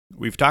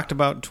We've talked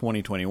about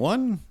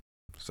 2021,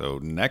 so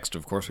next,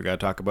 of course, we got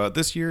to talk about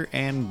this year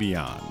and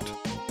beyond.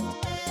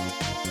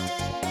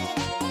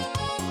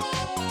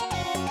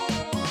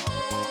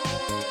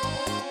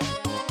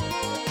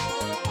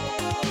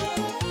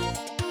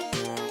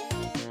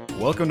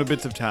 Welcome to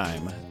Bits of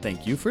Time.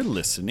 Thank you for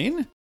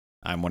listening.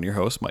 I'm one of your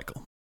hosts,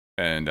 Michael.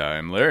 And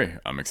I'm Larry.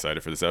 I'm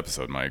excited for this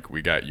episode, Mike.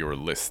 We got your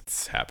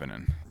lists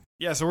happening.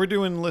 Yeah, so we're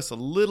doing lists a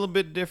little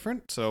bit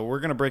different. So we're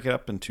going to break it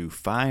up into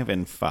 5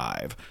 and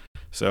 5.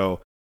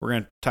 So we're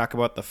going to talk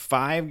about the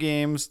 5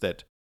 games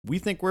that we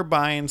think we're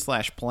buying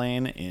 /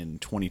 playing in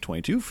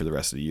 2022 for the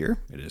rest of the year.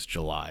 It is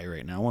July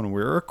right now when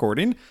we're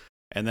recording.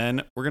 And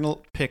then we're going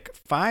to pick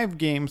 5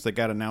 games that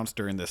got announced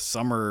during the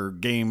Summer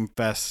Game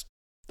Fest,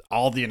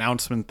 all the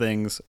announcement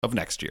things of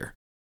next year.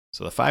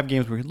 So the 5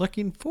 games we're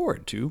looking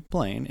forward to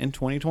playing in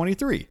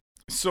 2023.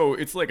 So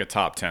it's like a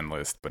top 10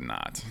 list, but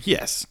not.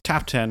 Yes,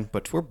 top 10,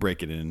 but we're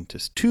breaking it into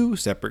 2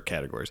 separate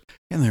categories.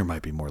 And there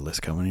might be more lists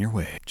coming your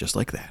way, just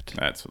like that.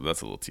 That's a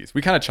little tease.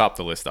 We kind of chopped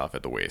the list off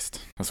at the waist.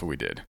 That's what we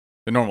did.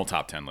 The normal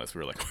top 10 list, we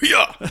were like,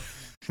 yeah!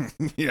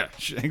 Yeah,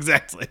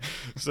 exactly.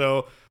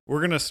 So we're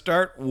going to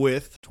start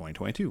with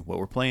 2022, what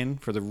we're playing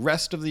for the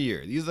rest of the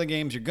year. These are the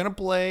games you're going to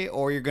play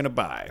or you're going to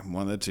buy,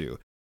 one of the two.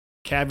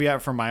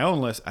 Caveat for my own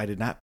list, I did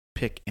not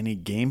pick any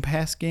Game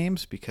Pass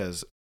games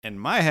because in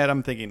my head,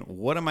 I'm thinking,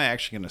 what am I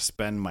actually going to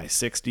spend my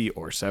 $60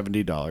 or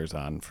 $70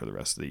 on for the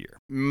rest of the year?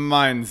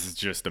 Mine's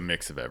just a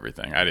mix of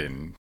everything. I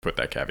didn't put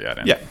that caveat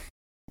in. Yeah,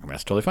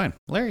 that's totally fine.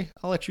 Larry,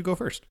 I'll let you go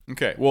first.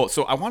 Okay, well,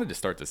 so I wanted to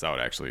start this out,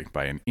 actually,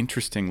 by an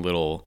interesting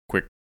little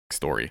quick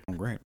story. Oh,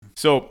 great.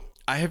 So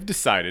I have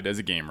decided as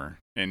a gamer,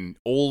 and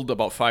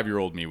about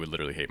 5-year-old me would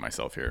literally hate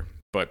myself here,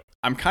 but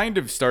I'm kind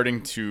of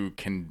starting to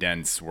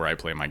condense where I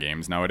play my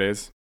games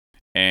nowadays.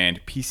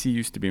 And PC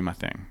used to be my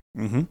thing.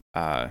 Mm-hmm.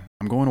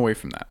 I'm going away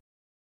from that.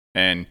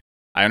 And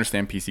I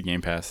understand PC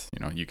Game Pass.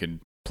 You know, you could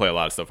play a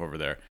lot of stuff over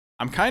there.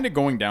 I'm kind of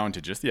going down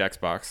to just the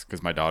Xbox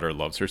because my daughter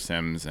loves her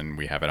Sims and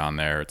we have it on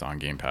there. It's on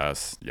Game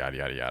Pass, yada,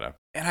 yada, yada.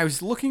 And I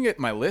was looking at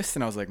my list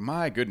and I was like,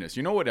 my goodness,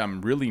 you know what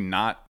I'm really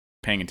not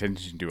paying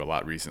attention to a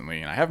lot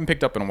recently, and I haven't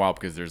picked up in a while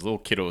because there's little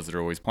kiddos that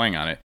are always playing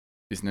on it,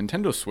 is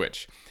Nintendo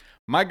Switch.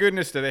 My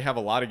goodness, do they have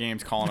a lot of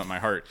games calling at my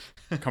heart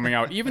coming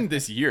out even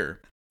this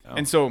year. Oh.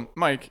 And so,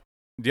 Mike,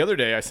 the other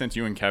day, I sent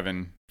you and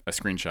Kevin a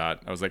screenshot.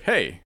 I was like,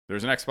 hey,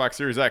 there's an Xbox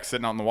Series X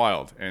sitting out in the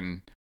wild.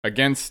 And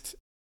against,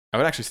 I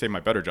would actually say my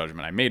better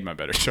judgment. I made my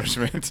better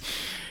judgment.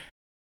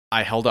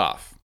 I held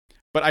off.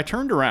 But I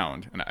turned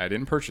around, and I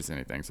didn't purchase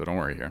anything, so don't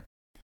worry here.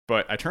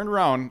 But I turned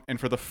around, and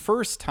for the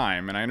first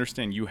time, and I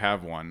understand you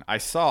have one, I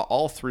saw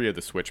all 3 of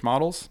the Switch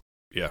models.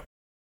 Yeah.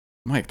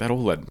 Mike, that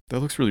OLED, that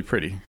looks really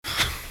pretty.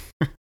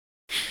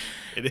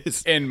 It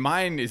is. And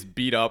mine is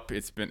beat up.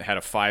 It's had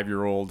a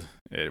 5-year-old,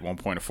 at one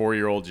point a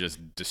 4-year-old, just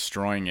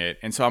destroying it.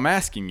 And so I'm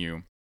asking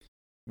you,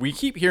 we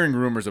keep hearing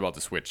rumors about the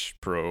Switch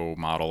Pro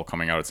model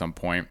coming out at some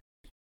point.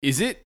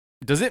 Does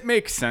it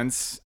make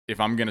sense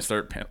if I'm going to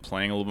start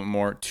playing a little bit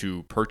more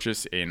to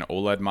purchase an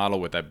OLED model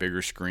with that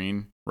bigger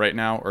screen right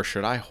now, or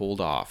should I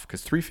hold off?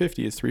 Because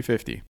 $350 is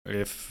 $350.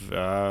 If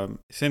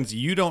since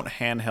you don't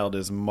handheld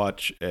as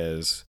much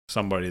as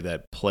somebody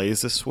that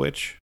plays the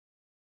Switch,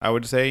 I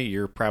would say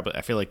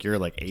I feel like you're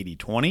like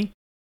 80-20.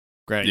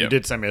 Granted, You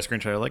did send me a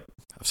screenshot like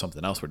of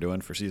something else we're doing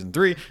for season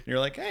 3. And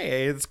you're like,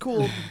 hey, it's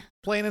cool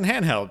playing in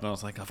handheld. And I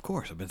was like, of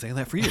course, I've been saying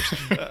that for years.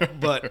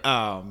 But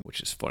which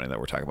is funny that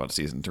we're talking about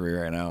season 3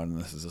 right now,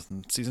 and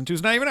season 2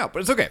 is not even out, but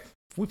it's okay.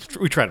 We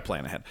try to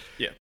plan ahead.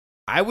 Yeah.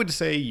 I would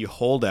say you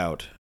hold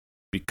out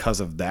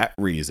because of that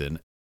reason,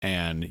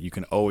 and you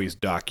can always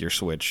dock your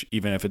Switch,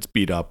 even if it's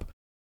beat up.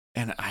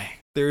 And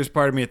there's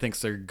part of me that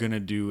thinks they're going to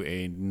do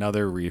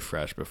another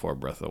refresh before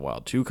Breath of the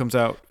Wild 2 comes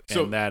out,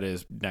 and that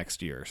is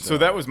next year. So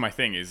that was my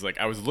thing, is like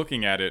I was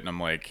looking at it and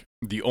I'm like,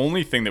 the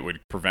only thing that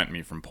would prevent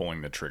me from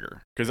pulling the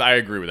trigger, because I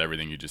agree with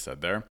everything you just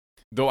said there.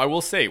 Though I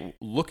will say,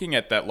 looking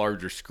at that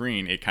larger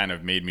screen, it kind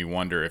of made me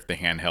wonder if the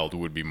handheld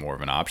would be more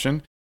of an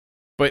option.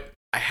 But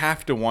I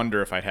have to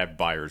wonder if I'd have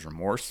buyer's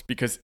remorse,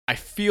 because I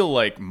feel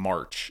like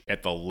March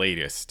at the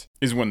latest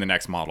is when the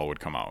next model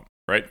would come out,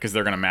 right? Because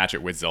they're going to match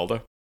it with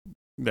Zelda.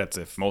 That's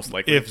if most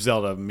likely. If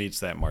Zelda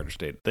meets that March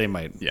date, they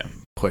might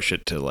push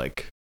it to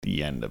like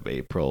the end of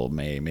April,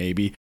 May,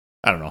 maybe.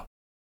 I don't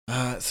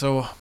know.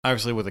 So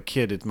obviously with a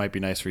kid, it might be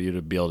nice for you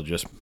to be able to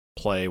just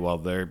play while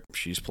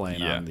she's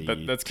playing on the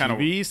that's TV.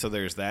 Kind of, so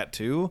there's that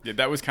too. Yeah,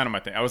 that was kind of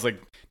my thing. I was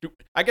like,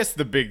 I guess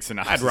the big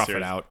synopsis. I'd rough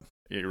it out.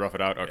 You rough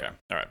it out? Okay. Yeah.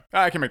 All right.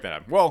 I can make that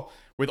happen. Well,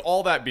 with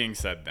all that being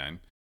said then,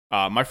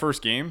 my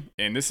first game,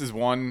 and this is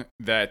one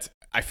that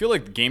I feel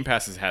like Game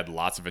Pass has had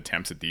lots of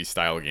attempts at these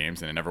style of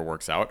games and it never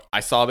works out.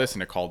 I saw this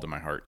and it called to my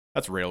heart.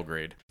 That's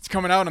Railgrade. It's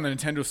coming out on the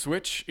Nintendo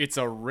Switch. It's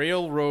a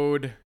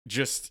railroad,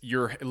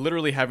 you're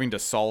literally having to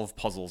solve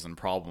puzzles and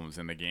problems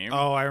in the game.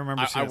 Oh, I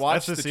remember seeing I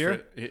watched this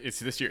year? It's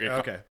this year.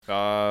 Okay.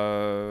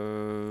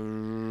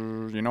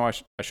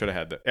 I should have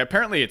had that.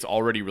 Apparently it's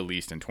already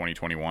released in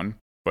 2021,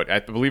 but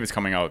I believe it's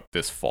coming out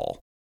this fall.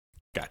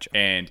 Gotcha.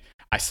 And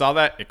I saw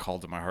that. It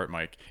called to my heart,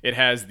 Mike. It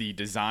has the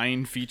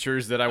design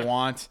features that I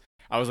want.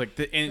 I was like,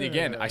 and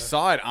again, I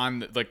saw it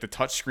on like the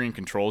touchscreen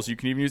controls you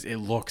can even use. It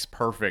looks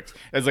perfect.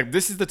 It's like,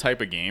 this is the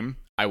type of game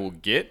I will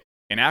get,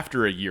 and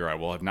after a year, I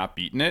will have not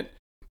beaten it,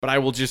 but I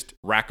will just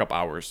rack up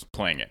hours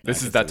playing it.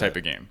 This is that type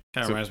of game.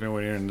 Kind of reminds me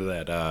when you're into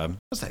that,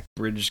 what's that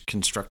bridge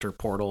constructor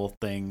portal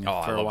thing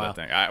for a while? That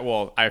thing.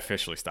 I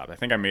officially stopped. I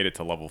think I made it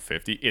to level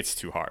 50. It's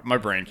too hard. My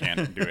brain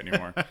can't do it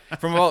anymore.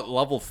 From about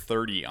level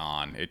 30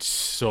 on, it's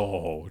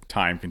so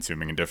time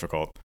consuming and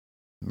difficult.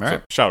 All right.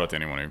 So shout out to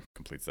anyone who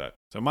completes that.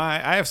 So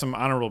I have some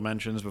honorable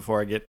mentions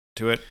before I get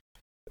to it,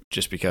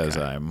 just because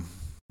I'm,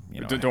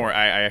 Don't worry.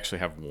 I actually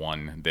have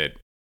one that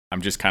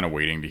I'm just kind of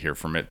waiting to hear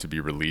from it to be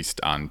released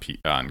on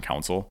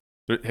console.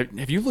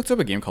 Have you looked up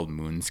a game called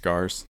Moon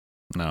Scars?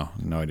 No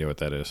idea what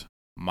that is.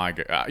 My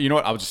God. You know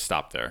what? I'll just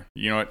stop there.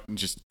 You know what?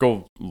 Just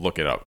go look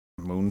it up.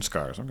 Moon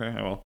Scars. Okay,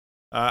 well.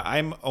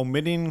 I'm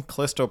omitting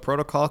Callisto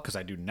Protocol because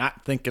I do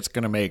not think it's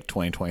going to make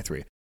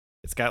 2023.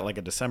 It's got like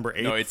a December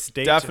 8th No, it's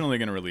date. definitely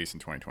going to release in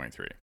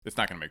 2023. It's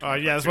not going to make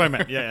 2023. Yeah, that's what I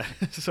meant. Yeah.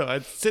 So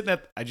it's sitting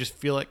at, I just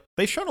feel like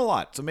they've shown a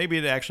lot. So maybe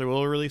it actually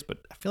will release, but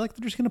I feel like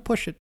they're just going to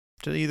push it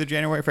to either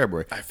January or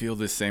February. I feel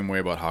the same way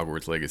about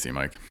Hogwarts Legacy,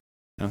 Mike.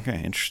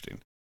 Okay,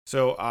 interesting.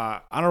 So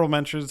honorable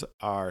mentions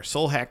are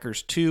Soul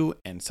Hackers 2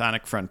 and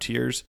Sonic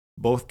Frontiers.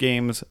 Both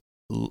games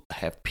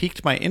have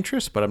piqued my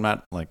interest, but I'm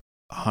not like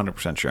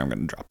 100% sure I'm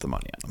going to drop the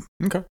money on them.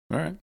 Okay, all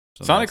right.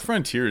 So Sonic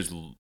Frontiers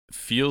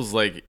feels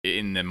like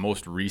in the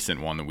most recent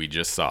one that we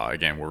just saw,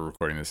 again, we're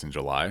recording this in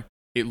July,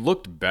 it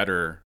looked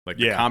better. Like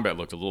the combat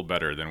looked a little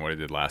better than what it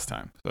did last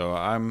time. So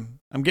I'm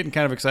getting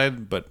kind of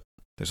excited, but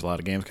there's a lot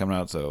of games coming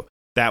out, so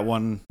that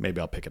one,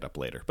 maybe I'll pick it up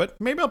later. But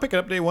maybe I'll pick it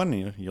up day one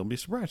and you'll be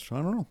surprised. I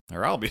don't know.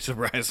 Or I'll be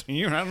surprised.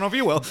 I don't know if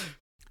you will.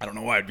 I don't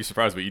know why I'd be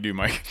surprised, but you do,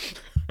 Mike.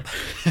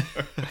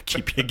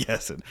 Keep you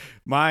guessing.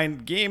 Mine,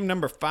 game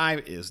number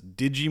 5 is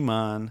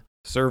Digimon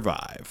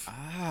Survive.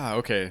 Ah,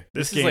 okay.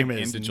 This is game like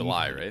is into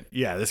July, right?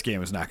 Yeah, this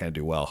game is not going to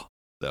do well,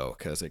 though,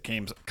 because it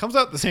comes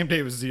out the same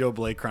day as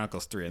Xenoblade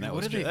Chronicles 3, and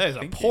that is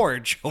a poor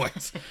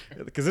choice.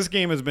 Because this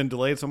game has been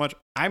delayed so much.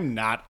 I'm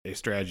not a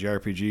strategy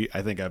RPG.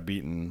 I think I've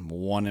beaten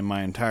one in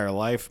my entire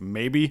life,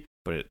 maybe,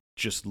 but it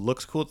just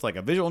looks cool. It's like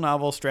a visual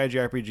novel strategy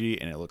RPG,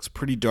 and it looks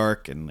pretty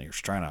dark, and you're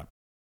trying to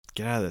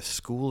get out of the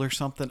school or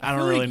something. I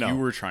don't really know. You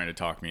were trying to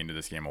talk me into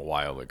this game a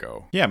while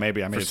ago. Yeah,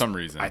 maybe. I mean, for some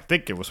reason. I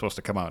think it was supposed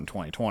to come out in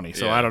 2020,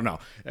 so I don't know.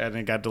 And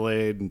it got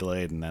delayed,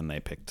 and then they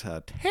picked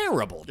a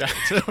terrible date.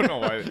 I don't know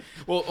why.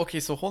 Well, okay,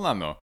 so hold on,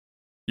 though.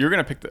 You're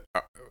going to pick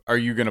are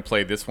you going to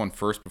play this one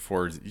first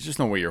before? You just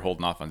no way you're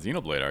holding off on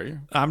Xenoblade, are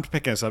you? I'm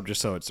picking this up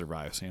just so it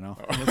survives,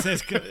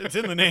 It's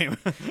in the name.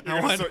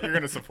 You're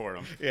going to support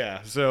them.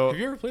 Yeah, so. Have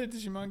you ever played a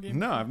Digimon game?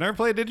 No, I've never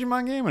played a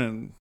Digimon game,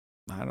 and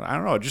I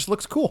don't know. It just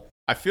looks cool.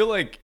 I feel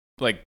like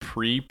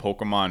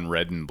pre-Pokemon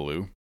Red and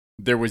Blue,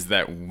 there was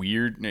that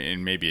weird,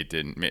 and maybe it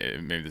didn't,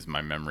 maybe this is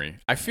my memory.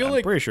 I'm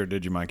pretty sure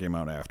Digimon came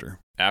out after.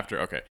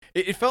 Okay.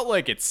 It felt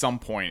like at some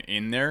point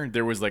in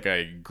there was like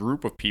a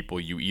group of people,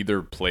 you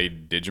either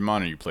played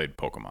Digimon or you played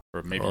Pokemon.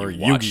 Or maybe you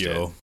watched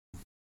Yu-Gi-Oh!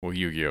 Well,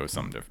 Yu-Gi-Oh! Is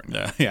something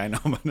different. Yeah, I know,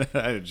 but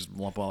I just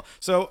lump all.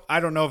 So I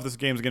don't know if this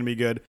game's going to be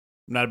good.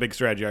 I'm not a big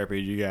strategy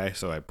RPG guy,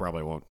 so I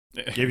probably won't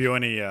give you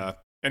any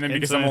and then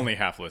because I'm only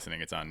half listening,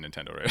 it's on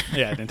Nintendo, right?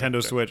 Yeah,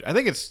 Nintendo Switch. I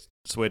think it's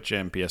Switch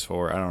and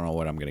PS4. I don't know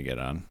what I'm going to get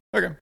on.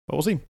 Okay. But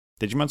we'll see.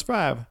 Digimon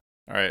Survive.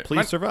 All right.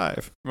 Please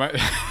survive.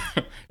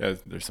 Yeah,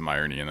 there's some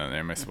irony in that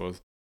name, I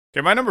suppose.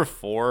 Okay, my number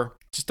 4,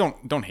 just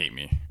don't hate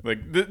me.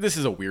 Like, this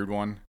is a weird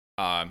one.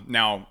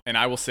 Now, and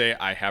I will say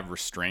I have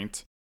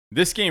restraint.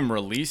 This game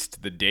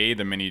released the day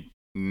the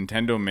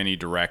Nintendo Mini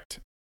Direct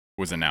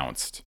was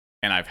announced.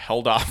 And I've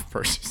held off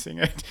purchasing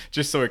it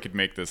just so it could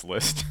make this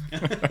list.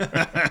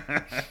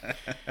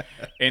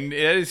 And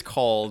it is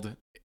called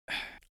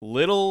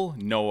Little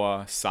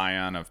Noah,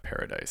 Scion of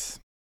Paradise.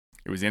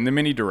 It was in the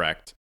Mini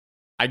Direct.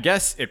 I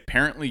guess it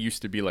apparently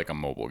used to be like a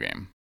mobile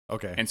game.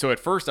 Okay. And so at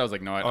first I was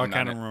like, no,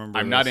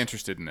 I'm not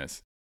interested in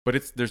this.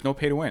 But there's no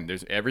pay to win.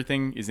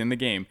 Everything is in the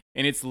game.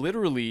 And it's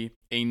literally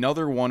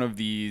another one of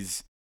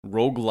these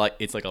roguelite.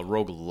 It's like a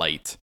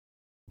roguelite.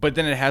 But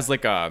then it has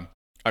like a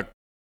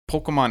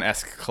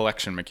Pokemon-esque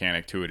collection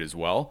mechanic to it as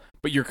well,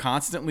 but you're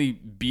constantly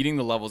beating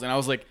the levels. And I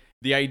was like,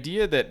 the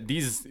idea that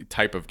these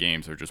type of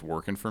games are just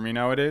working for me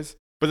nowadays.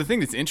 But the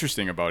thing that's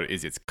interesting about it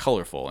is it's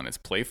colorful and it's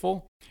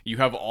playful. You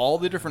have all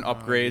the different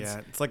upgrades.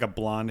 Yeah, it's like a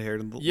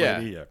blonde-haired lady.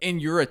 Yeah,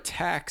 and your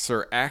attacks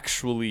are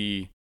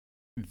actually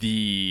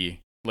the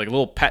like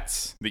little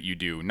pets that you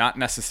do, not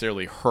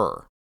necessarily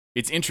her.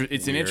 It's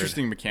an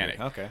interesting mechanic.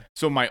 Okay.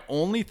 So my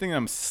only thing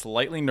I'm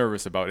slightly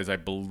nervous about is I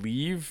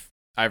believe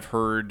I've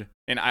heard,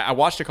 and I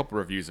watched a couple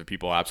reviews of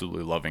people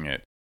absolutely loving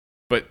it.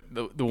 But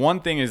the one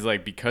thing is,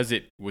 like, because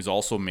it was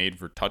also made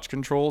for touch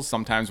controls,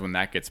 sometimes when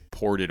that gets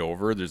ported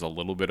over, there's a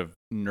little bit of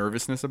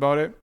nervousness about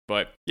it.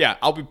 But yeah,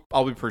 I'll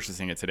be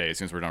purchasing it today as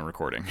soon as we're done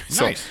recording.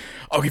 Nice. So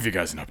I'll give you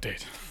guys an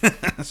update.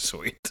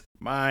 Sweet.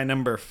 My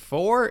number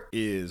 4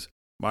 is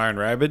Mario &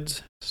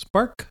 Rabbids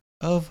Spark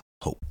of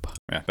Hope.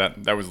 Yeah,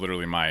 that was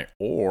literally my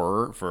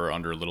or for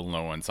under Little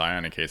Noah and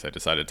Scion in case I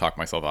decided to talk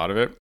myself out of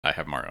it. I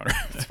have Mario and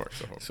Rabbids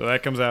Sparks of Hope. So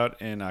that comes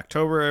out in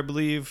October, I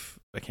believe.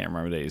 I can't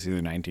remember the days, either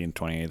 19th,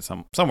 28th,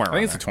 somewhere around I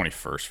think it's there. the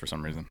 21st for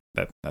some reason.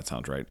 That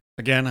sounds right.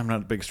 Again, I'm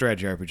not a big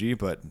strategy RPG,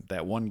 but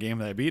that one game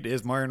that I beat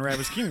is Mario and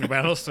Rabbids Kingdom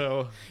Battle,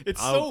 so...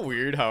 It's so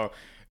weird how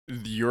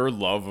your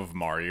love of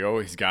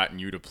Mario has gotten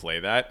you to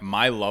play that.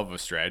 My love of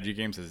strategy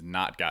games has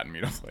not gotten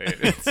me to play it.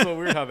 It's so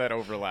weird how that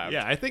overlaps.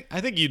 Yeah, I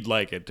think you'd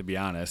like it, to be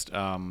honest.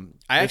 I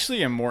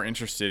actually am more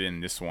interested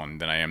in this one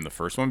than I am the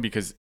first one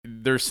because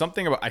there's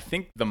something about, I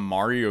think the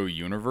Mario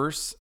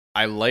universe,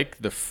 I like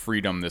the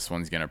freedom this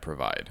one's going to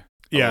provide.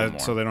 Yeah,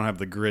 so they don't have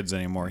the grids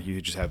anymore.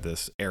 You just have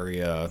this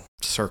area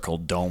circle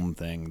dome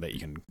thing that you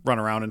can run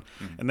around in.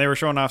 Mm-hmm. And they were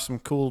showing off some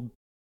cool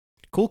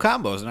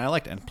combos, and I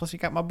liked it. And plus, you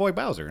got my boy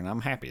Bowser, and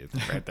I'm happy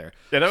right there.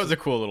 Yeah, that was a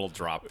cool little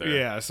drop there.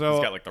 Yeah, so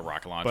he's got like the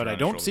rocket launcher. But I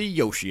don't see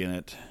Yoshi in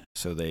it,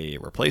 so they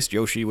replaced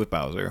Yoshi with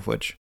Bowser,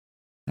 which,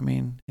 I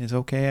mean, is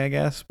okay, I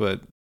guess,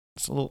 but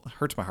it's a little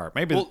hurts my heart.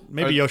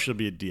 Maybe Yoshi will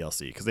be a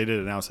DLC because they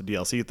did announce a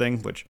DLC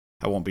thing, which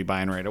I won't be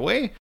buying right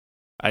away.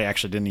 I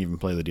actually didn't even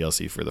play the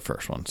DLC for the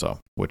first one,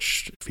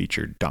 which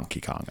featured Donkey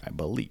Kong, I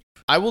believe.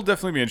 I will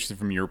definitely be interested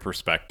from your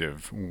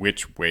perspective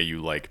which way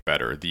you like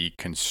better, the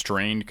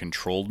constrained,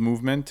 controlled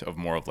movement of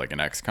more of like an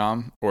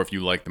XCOM, or if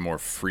you like the more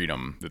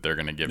freedom that they're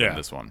going to give in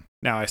this one.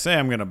 Now, I say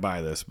I'm going to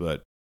buy this,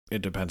 but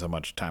it depends how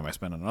much time I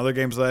spend on other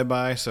games that I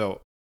buy, so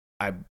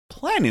I'm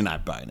planning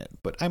on buying it,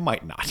 but I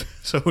might not,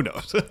 so who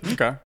knows?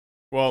 Okay.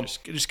 Well,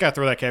 just got to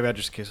throw that caveat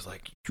just in case,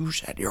 like, you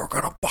said you were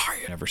going to buy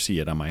it. I never see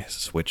it on my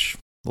Switch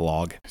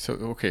log. So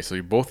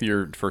both of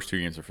your first two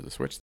games are for the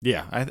Switch.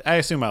 Yeah, I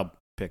assume I'll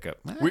pick up.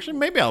 Actually,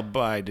 maybe I'll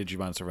buy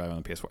Digimon Survive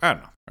on the PS4. I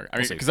don't know. Okay. I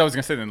mean, because I was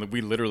gonna say then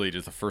we literally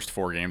just the first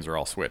 4 games are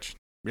all Switch.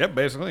 Yep,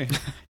 basically.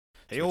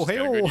 Hey-o.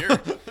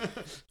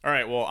 All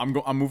right, well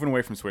I'm moving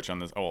away from Switch on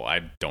this. Oh,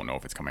 I don't know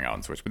if it's coming out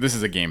on Switch, but this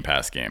is a Game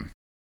Pass game.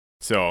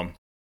 So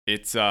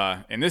it's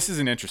and this is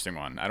an interesting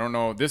one. I don't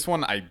know. This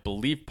one I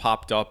believe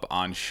popped up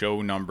on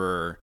show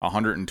number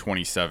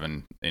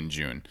 127 in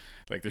June.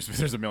 Like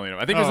there's a million of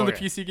them. I think it was on the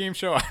PC game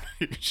show. I'm not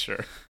even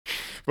sure.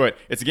 But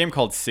it's a game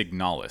called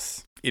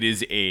Signalis. It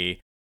is a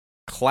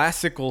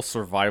classical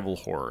survival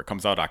horror. It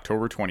comes out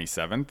October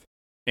 27th.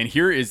 And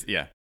here's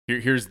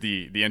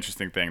the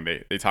interesting thing.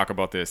 They talk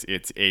about this.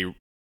 It's a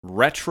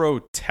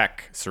retro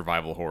tech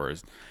survival horror.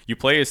 You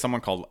play as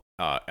someone called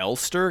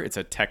Elster. It's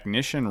a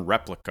technician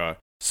replica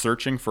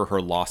searching for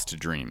her lost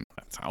dream.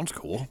 That sounds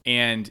cool.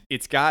 And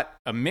it's got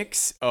a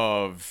mix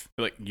of,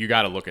 like, you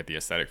got to look at the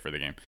aesthetic for the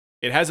game.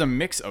 It has a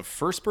mix of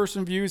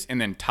first-person views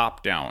and then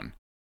top-down.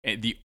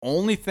 And the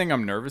only thing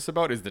I'm nervous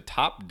about is the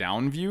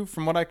top-down view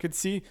from what I could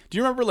see. Do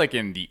you remember, like,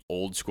 in the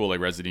old school, like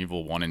Resident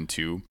Evil 1 and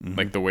 2,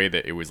 like the way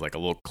that it was, like, a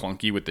little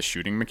clunky with the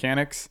shooting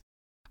mechanics?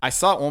 I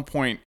saw at one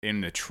point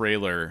in the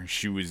trailer,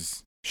 she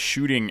was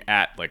shooting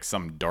at, like,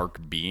 some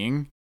dark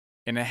being,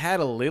 and it had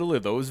a little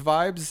of those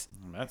vibes.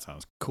 That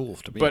sounds cool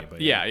to me. But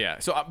yeah.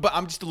 So, but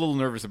I'm just a little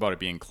nervous about it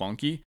being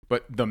clunky.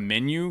 But the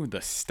menu,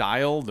 the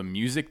style, the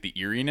music, the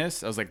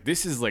eeriness, I was like,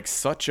 this is like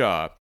such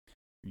a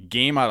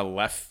game out of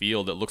left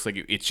field. It looks like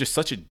it's just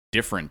such a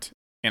different,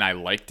 and I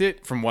liked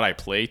it from what I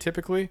play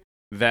typically,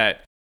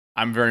 that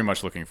I'm very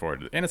much looking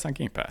forward to it. And it's on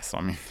Game Pass, so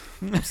I mean,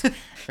 there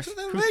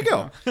you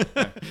go.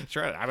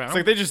 Sure.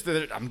 It's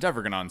like I'm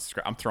never going to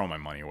unsubscribe. I'm throwing my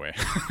money away.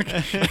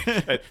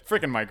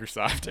 Freaking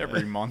Microsoft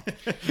every month.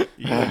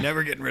 You're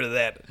never getting rid of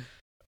that.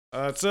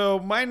 So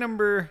my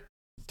number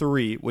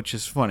 3, which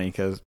is funny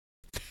because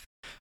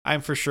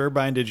I'm for sure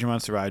buying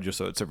Digimon Survive just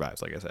so it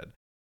survives, like I said.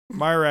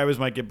 Mario Rabbids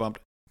might get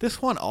bumped.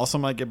 This one also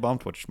might get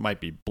bumped, which might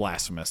be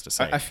blasphemous to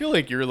say. I feel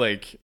like you're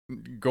like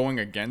going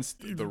against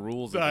the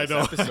rules of this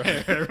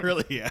episode. I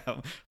really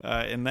am.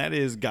 And that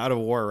is God of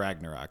War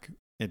Ragnarok.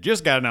 It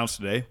just got announced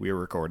today. We were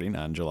recording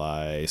on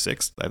July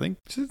 6th, I think.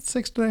 Is it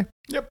 6th today?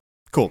 Yep.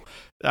 Cool.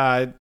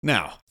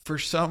 Now,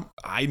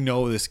 I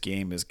know this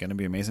game is going to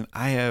be amazing.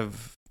 I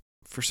have,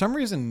 for some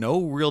reason,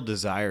 no real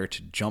desire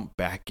to jump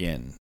back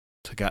in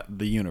to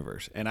the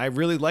universe. And I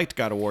really liked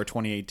God of War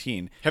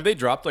 2018. Have they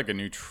dropped like did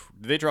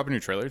they drop a new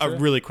trailer today? A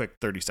really quick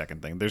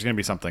 30-second thing. There's going to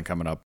be something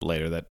coming up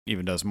later that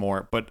even does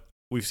more. But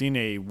we've seen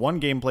one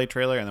gameplay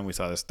trailer, and then we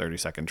saw this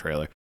 30-second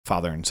trailer,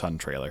 father and son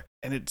trailer.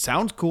 And it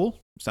sounds cool.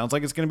 Sounds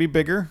like it's going to be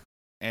bigger.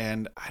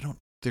 And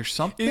there's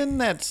something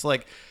that's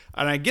like,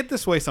 and I get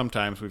this way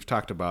sometimes. We've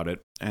talked about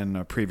it in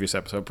a previous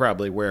episode,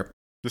 probably, where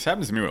this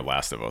happens to me with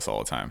Last of Us all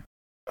the time.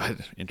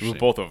 Interesting. With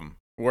both of them.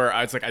 Where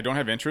it's like I don't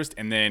have interest,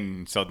 and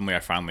then suddenly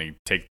I finally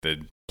take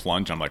the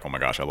plunge. I'm like, oh my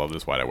gosh, I love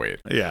this. Why'd I wait?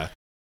 Yeah.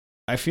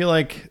 I feel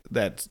like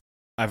that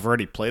I've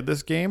already played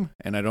this game,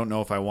 and I don't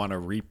know if I want to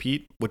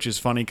repeat, which is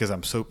funny because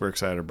I'm super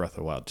excited about Breath of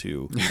the Wild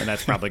 2, and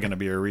that's probably going to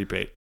be a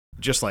repeat.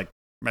 Just like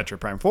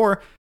Metroid Prime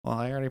 4. Well,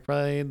 I already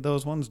played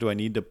those ones. Do I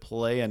need to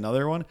play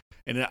another one?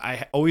 And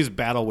I always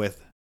battle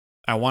with,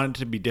 I want it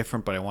to be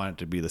different, but I want it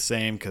to be the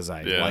same because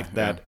I like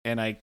that. Yeah.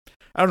 And I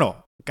don't know.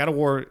 God of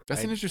War.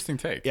 That's an interesting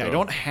take. Yeah, I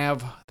don't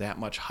have that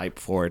much hype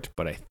for it,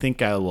 but I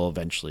think I will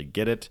eventually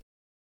get it.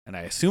 And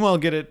I assume I'll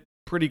get it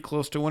pretty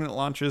close to when it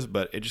launches,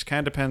 but it just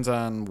kind of depends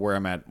on where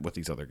I'm at with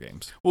these other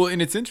games. Well,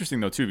 and it's interesting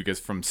though too, because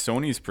from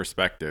Sony's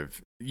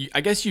perspective,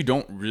 I guess you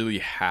don't really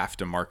have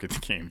to market the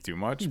game too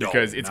much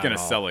because it's going to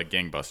sell like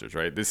gangbusters,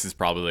 right? This is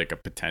probably like a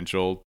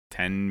potential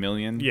 10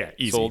 million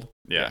easy. sold.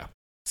 Yeah.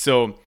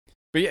 So,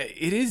 but yeah,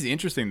 it is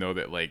interesting though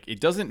that like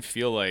it doesn't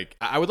feel like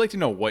I would like to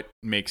know what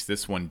makes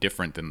this one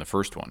different than the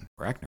first one.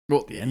 Ragnar.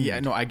 Well, yeah,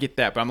 no, I get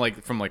that, but I'm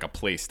like from like a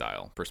play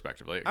style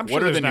perspective. Like, I'm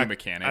what sure are the new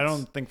mechanics? I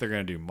don't think they're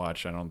going to do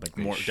much. I don't think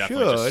they should.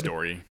 Definitely just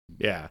story.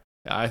 Yeah,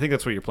 I think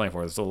that's what you're playing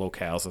for. It's the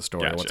locales, the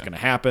story, Gotcha. what's going to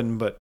happen.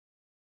 But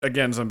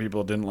again, some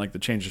people didn't like the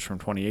changes from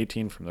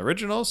 2018 from the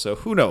original, so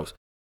who knows?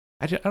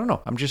 I don't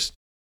know.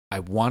 I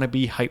want to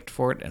be hyped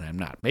for it, and I'm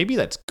not. Maybe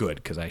that's good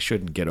because I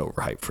shouldn't get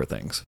overhyped for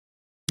things.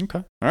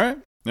 Okay. All right.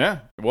 Yeah.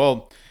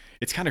 Well,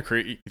 it's kind of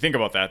crazy. Think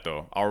about that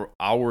though.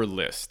 Our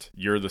list.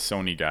 You're the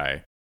Sony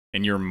guy,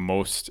 and your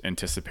most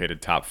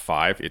anticipated top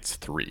 5. It's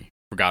 3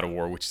 for God of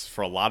War, which is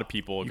for a lot of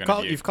people.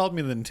 You've called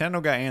me the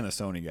Nintendo guy and the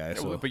Sony guy,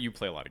 so. But you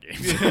play a lot of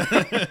games.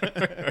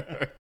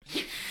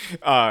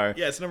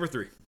 Yeah, it's number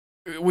 3.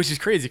 Which is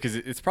crazy because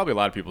it's probably a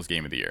lot of people's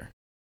game of the year,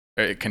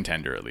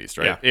 contender at least,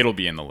 right? Yeah. It'll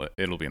be in the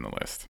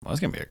list. Well, it's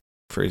gonna be a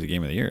crazy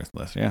game of the year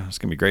list. Yeah, it's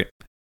gonna be great.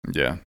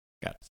 Yeah.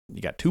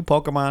 You got 2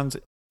 Pokemons.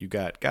 You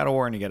got God of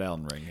War and you got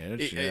Elden Ring.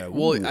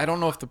 Well, I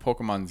don't know if the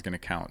Pokemon's going to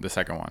count, the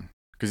second one.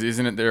 Because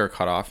isn't it there a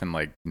cutoff in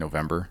like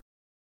November?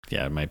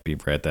 Yeah, it might be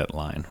right at that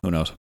line. Who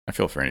knows? I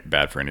feel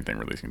bad for anything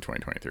releasing in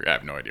 2023. I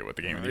have no idea what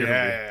the game of the year will be.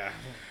 Yeah.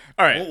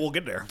 All right. We'll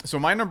get there. So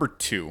my number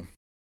 2,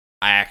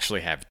 I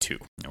actually have 2.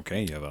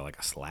 Okay, you have like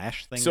a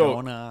slash thing so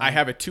going on. I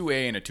have a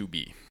 2A and a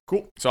 2B.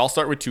 Cool. So I'll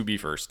start with 2B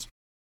first.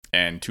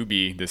 And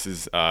 2B, this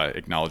is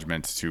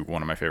acknowledgement to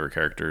one of my favorite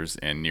characters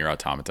in Nier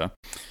Automata.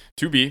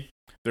 2B,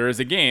 there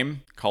is a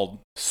game called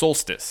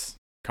Solstice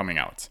coming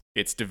out.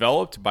 It's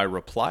developed by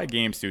Reply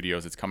Game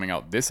Studios. It's coming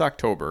out this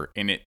October,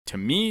 and it, to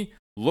me,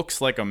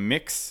 looks like a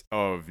mix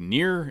of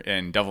Nier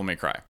and Devil May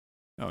Cry.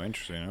 Oh,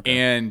 interesting. Okay.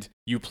 And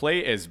you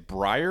play as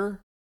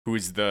Briar, who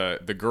is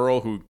the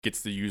girl who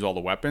gets to use all the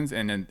weapons,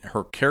 and then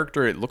her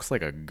character, it looks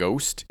like a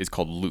ghost, is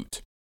called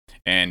Loot.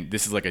 And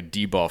this is like a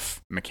debuff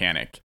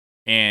mechanic.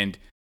 And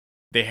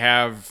they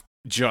have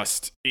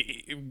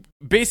it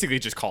basically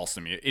just calls to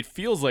me. It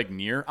feels like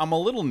Nier. I'm a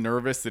little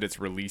nervous that it's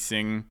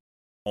releasing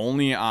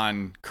only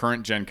on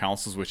current gen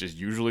consoles, which is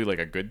usually like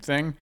a good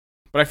thing.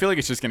 But I feel like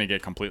it's just going to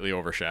get completely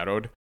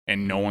overshadowed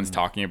and no one's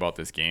talking about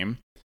this game.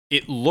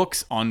 It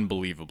looks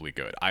unbelievably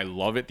good. I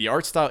love it. The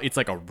art style, it's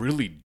like a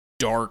really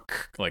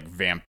dark, like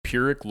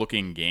vampiric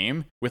looking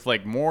game with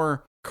like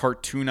more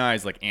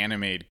cartoonized, like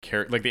animated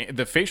character. Like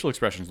the facial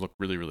expressions look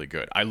really, really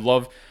good. I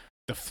love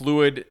the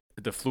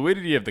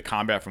fluidity of the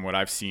combat from what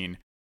I've seen.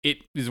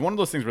 It is one of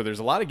those things where there's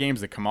a lot of games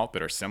that come out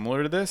that are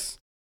similar to this,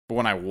 but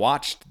when I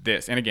watched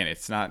this, and again,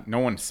 it's not, no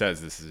one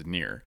says this is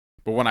Nier,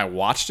 but when I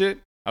watched it,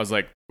 I was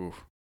like, ooh,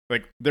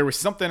 like there was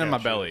something in my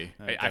belly.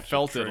 I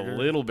felt it a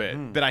little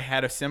bit that I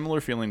had a similar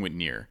feeling with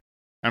Nier.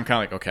 I'm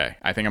kind of like, okay,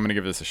 I think I'm going to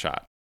give this a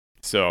shot.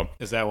 So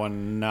is that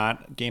one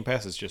not Game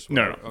Pass? It's just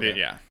no. Okay.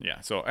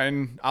 Yeah. So,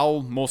 and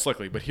I'll most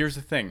likely, but here's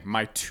the thing,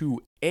 my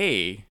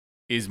 2A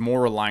is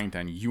more reliant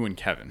on you and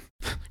Kevin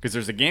because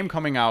there's a game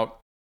coming out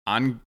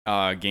on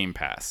Game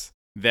Pass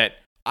that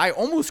I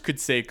almost could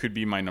say could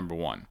be my number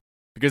 1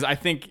 because I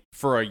think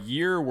for a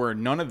year where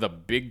none of the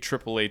big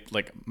AAA,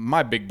 like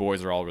my big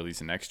boys are all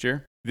releasing next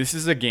year, this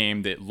is a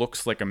game that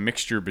looks like a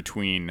mixture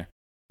between,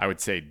 I would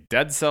say,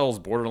 Dead Cells,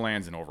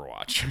 Borderlands, and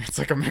Overwatch. It's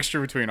like a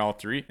mixture between all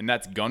 3, and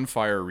that's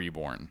Gunfire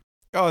Reborn.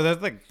 Oh, that's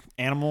the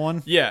animal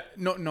one? Yeah.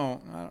 No, I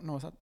don't know.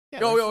 Is that?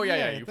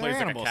 Yeah. You play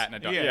like a cat and a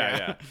dog.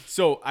 Yeah.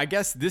 So I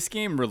guess this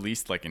game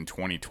released like in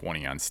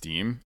 2020 on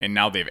Steam, and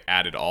now they've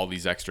added all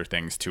these extra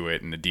things to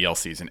it and the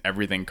DLCs, and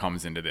everything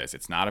comes into this.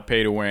 It's not a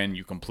pay to win.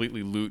 You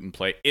completely loot and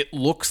play. It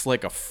looks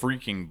like a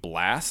freaking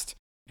blast.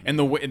 And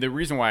the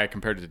reason why I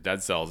compared it to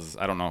Dead Cells is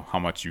I don't know how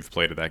much you've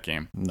played of that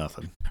game.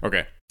 Nothing.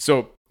 Okay.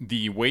 So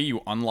the way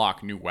you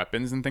unlock new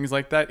weapons and things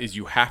like that is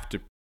you have to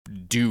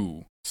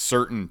do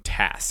certain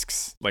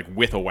tasks like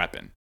with a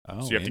weapon.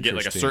 Oh, so you have to get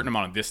like a certain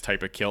amount of this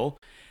type of kill.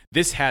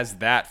 This has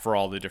that for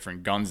all the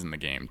different guns in the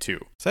game too.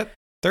 Is that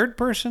third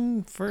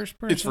person, first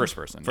person? It's first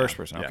person. First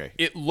person. Okay.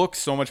 It looks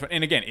so much fun.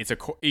 And again,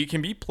 it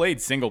can be played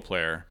single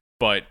player,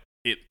 but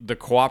the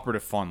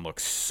cooperative fun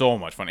looks so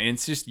much fun. And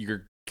it's just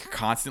you're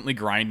constantly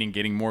grinding,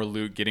 getting more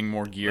loot, getting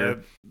more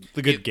gear.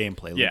 The good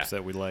gameplay loops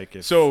that we like.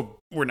 So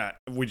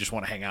we just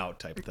want to hang out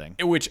type of thing.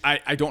 Which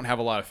I don't have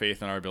a lot of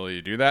faith in our ability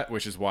to do that,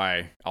 which is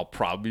why I'll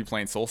probably be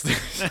playing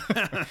Solstice.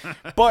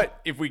 But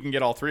if we can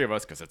get all 3 of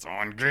us, because it's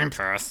on Game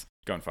Pass,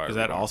 Gunfire. Is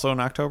that also an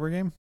October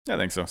game? I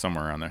think so,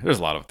 somewhere around there. There's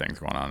a lot of things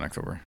going on in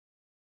October.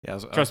 Yeah,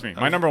 Trust me,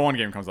 my number 1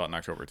 game comes out in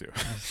October too.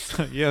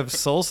 You have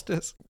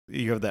Solstice,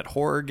 you have that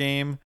horror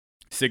game.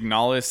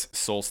 Signalis,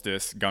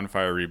 Solstice,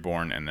 Gunfire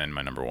Reborn, and then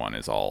my number 1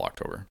 is all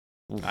October.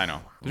 I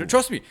know.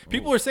 Trust me,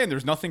 people are saying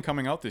there's nothing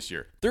coming out this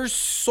year. There's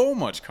so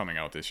much coming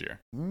out this year.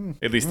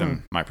 At least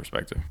in my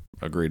perspective.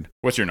 Agreed.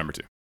 What's your number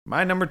 2?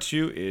 My number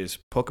 2 is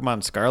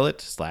Pokemon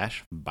Scarlet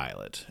 /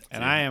 Violet.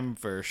 And I am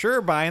for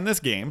sure buying this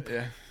game.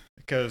 Yeah.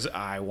 because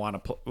I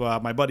want to.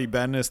 My buddy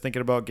Ben is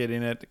thinking about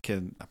getting it.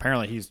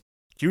 Apparently he's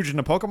huge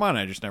into Pokemon.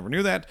 I just never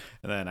knew that.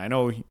 And then I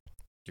know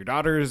your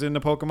daughter is into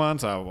Pokemon,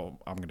 so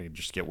I'm gonna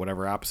just get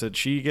whatever opposite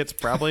she gets.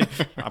 Probably.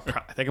 I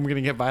think I'm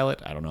gonna get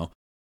Violet. I don't know.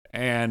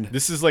 And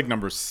This is like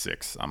number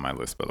 6 on my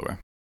list, by the way.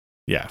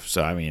 yeah,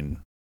 so I mean,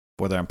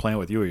 whether I'm playing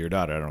with you or your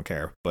daughter, I don't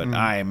care. But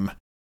I'm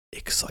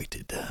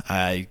excited.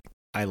 I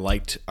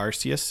liked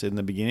Arceus in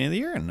the beginning of the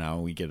year, and now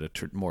we get a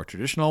more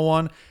traditional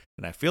one.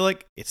 And I feel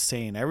like it's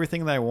saying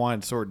everything that I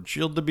wanted Sword and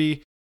Shield to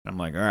be. And I'm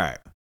like, all right,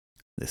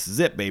 this is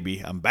it,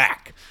 baby. I'm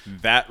back.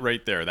 That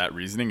right there, that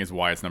reasoning is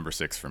why it's number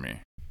 6 for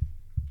me.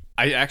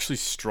 I actually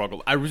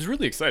struggled. I was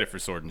really excited for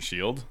Sword and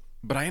Shield,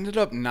 but I ended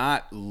up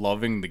not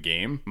loving the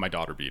game. My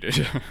daughter beat it.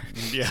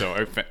 Yeah.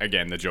 So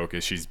again, the joke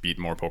is she's beat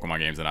more Pokemon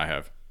games than I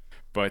have.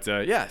 But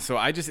yeah, so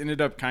I just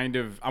ended up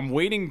I'm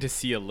waiting to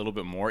see a little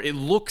bit more. It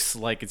looks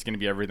like it's going to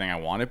be everything I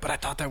wanted, but I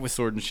thought that was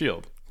Sword and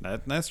Shield.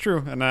 That's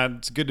true. And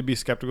it's good to be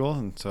skeptical.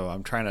 And so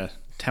I'm trying to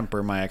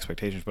temper my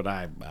expectations. But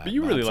But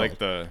you really like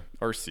the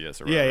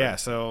Arceus or whatever. Yeah.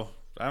 So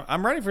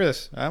I'm ready for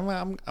this.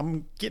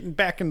 I'm getting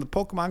back in the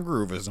Pokemon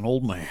groove as an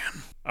old man.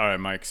 All right,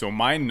 Mike. So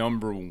my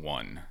number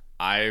 1,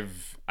 I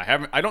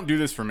don't do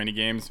this for many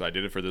games, but I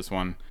did it for this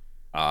one.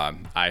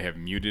 I have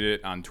muted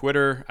it on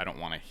Twitter. I don't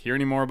want to hear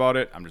any more about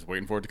it. I'm just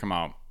waiting for it to come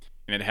out.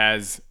 And it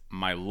has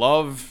my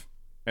love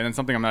and then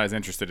something I'm not as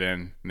interested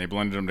in. And they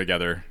blended them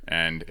together,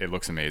 and it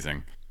looks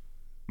amazing.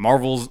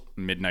 Marvel's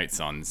Midnight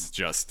Suns.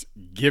 Just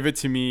give it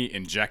to me.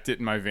 Inject it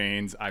in my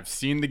veins. I've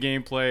seen the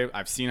gameplay.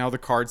 I've seen how the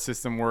card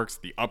system works,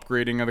 the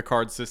upgrading of the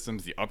card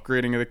systems, the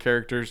upgrading of the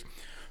characters,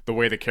 the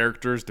way the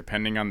characters,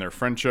 depending on their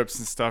friendships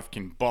and stuff,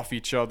 can buff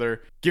each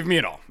other. Give me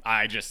it all.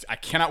 I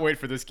cannot wait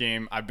for this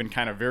game. I've been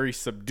kind of very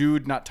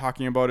subdued not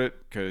talking about it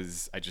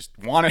because I just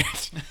want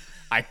it.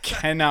 I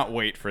cannot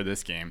wait for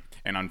this game.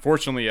 And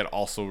unfortunately, it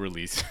also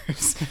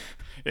releases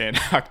in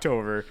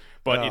October.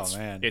 But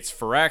it's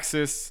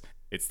Firaxis.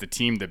 It's the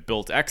team that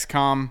built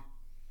XCOM.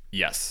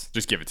 Yes,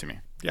 just give it to me.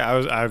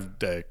 Yeah, I've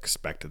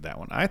expected that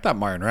one. I thought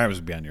Mario & Rabbids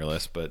would be on your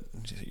list, but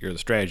you're the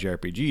strategy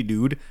RPG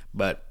dude.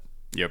 But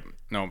yep.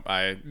 No,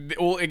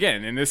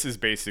 again, and this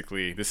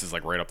is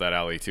like right up that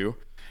alley too.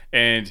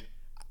 And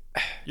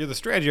you're the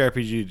strategy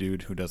RPG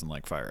dude who doesn't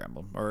like Fire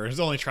Emblem or has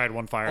only tried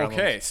one Fire Emblem.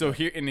 Okay, so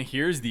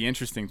here's the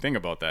interesting thing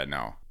about that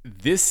now.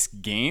 This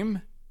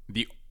game,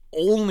 the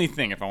only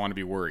thing, if I want to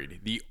be worried,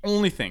 the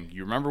only thing,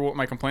 you remember what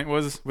my complaint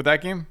was with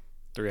that game?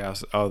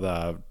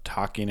 The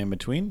talking in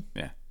between?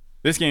 Yeah.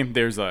 This game,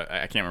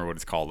 I can't remember what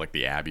it's called, like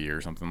the Abbey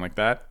or something like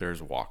that.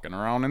 There's walking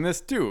around in this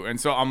too. And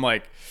so I'm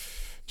like,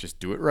 just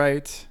do it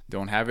right.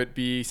 Don't have it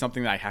be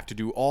something that I have to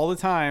do all the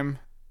time.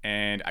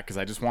 And because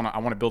I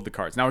want to build the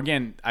cards. Now,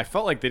 again, I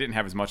felt like they didn't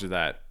have as much of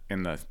that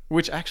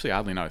which actually,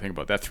 oddly, now I think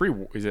about that,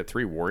 is it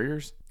 3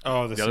 Warriors?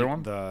 Oh, the other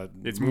one?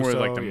 It's Muso,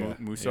 more like the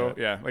Muso.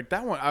 Yeah. Like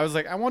that one. I was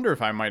like, I wonder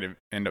if I might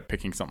end up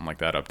picking something like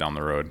that up down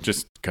the road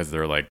just because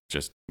they're like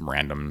just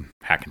random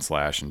hack and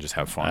slash and just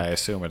have fun. I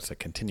assume it's a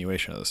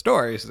continuation of the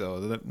story, so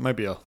that might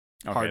be a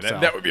hard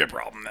sell. That would be a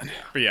problem then.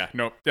 But yeah,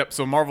 nope. Yep.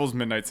 So Marvel's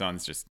Midnight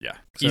Suns,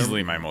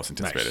 easily my most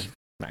anticipated.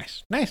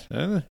 Nice.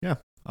 Yeah.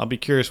 I'll be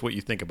curious what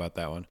you think about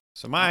that one.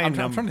 So I'm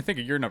trying to think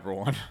of your number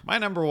 1. My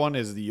number 1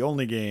 is the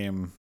only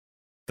game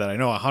that I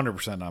know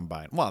 100% I'm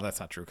buying. Well, that's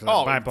not true because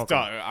I'm buying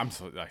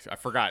Pokemon. I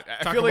forgot.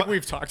 I feel like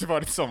we've talked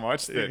about it so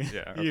much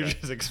that you're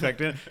just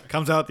expecting it.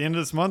 Comes out at the end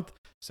of this month,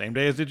 same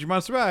day as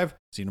Digimon Survive,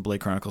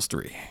 Xenoblade Chronicles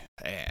 3,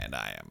 and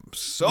I am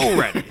so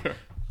ready.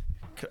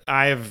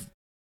 I have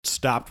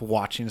stopped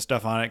watching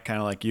stuff on it, kind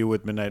of like you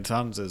with Midnight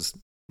Suns.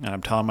 And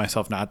I'm telling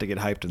myself not to get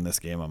hyped in this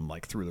game. I'm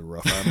like through the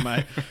roof.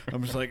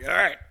 I'm just like, all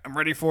right, I'm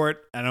ready for it.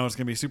 I know it's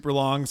gonna be super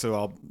long,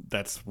 so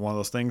that's one of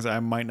those things. I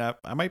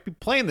might be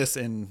playing this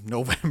in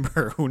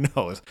November. Who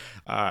knows?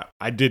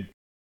 I did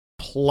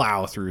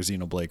plow through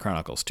Xenoblade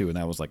Chronicles 2, and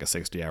that was like a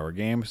 60-hour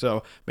game.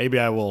 So maybe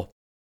I will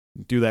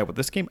do that with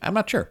this game. I'm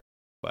not sure,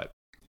 but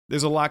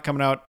there's a lot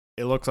coming out.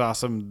 It looks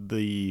awesome.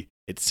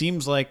 It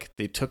seems like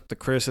they took the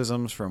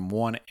criticisms from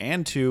 1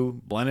 and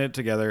 2, blended it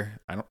together.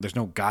 There's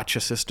no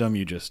gotcha system.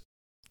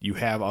 You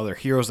have other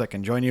heroes that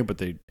can join you, but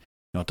they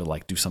don't have to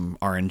like do some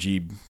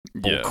RNG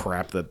bull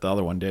crap that the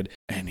other one did.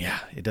 And yeah,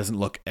 it doesn't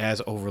look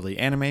as overly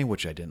anime,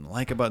 which I didn't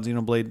like about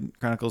Xenoblade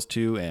Chronicles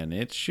 2. And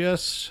it's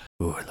just,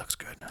 it looks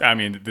good. I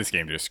mean, this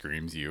game just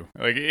screams you.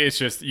 Like, it's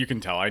just, you can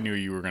tell. I knew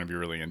you were going to be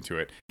really into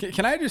it.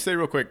 Can I just say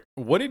real quick,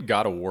 what did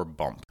God of War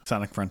bump?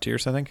 Sonic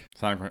Frontiers, I think.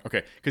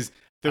 Okay, because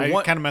I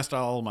kind of messed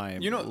all my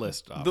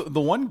list off. The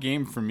one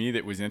game for me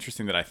that was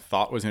interesting that I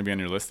thought was going to be on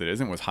your list that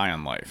isn't was High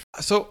on Life.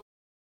 So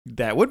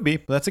that would be,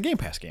 but that's a Game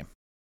Pass game.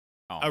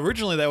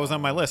 Originally, that was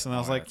on my list, and I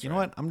was like, you know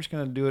what? I'm just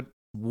going to do it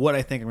what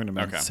I think I'm going to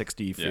make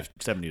 $60, $50,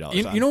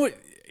 $70 You know what?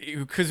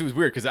 Because it was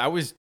weird, because I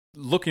was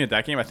looking at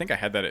that game. I think I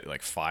had that at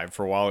like 5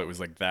 for a while. It was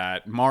like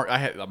that. I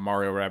had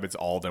Mario Rabbids.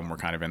 All of them were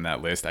kind of in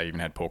that list. I even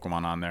had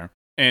Pokemon on there.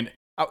 And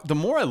the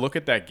more I look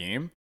at that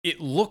game, it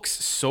looks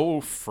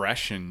so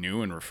fresh and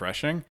new and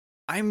refreshing.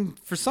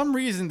 For some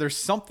reason, there's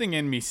something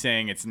in me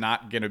saying it's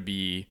not going to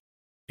be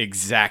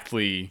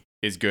exactly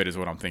is good is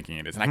what I'm thinking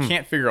it is. And I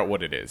can't figure out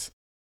what it is.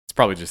 It's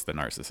probably just the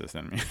narcissist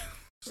in me.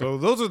 So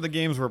those are the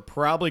games we're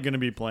probably going to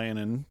be playing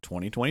in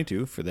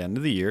 2022 for the end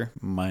of the year,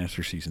 minus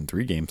our Season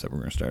 3 games that we're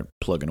going to start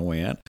plugging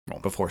away at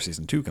before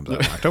Season 2 comes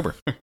out in October.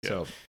 Yeah.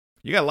 So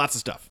you got lots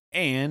of stuff.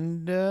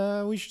 And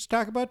we should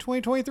talk about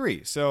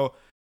 2023. So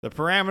the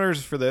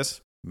parameters for this,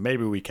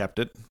 maybe we kept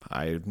it.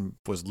 I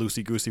was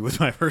loosey-goosey with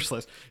my first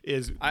list,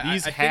 is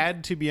these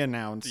had to be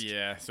announced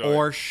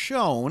or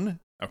shown.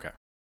 Okay,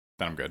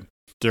 then I'm good.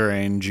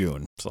 During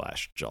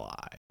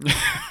June/July.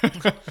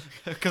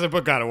 Because I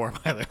put God of War on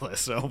my other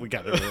list, so we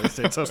got it released,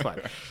 so it's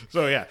fine.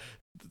 So yeah.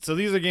 So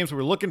these are games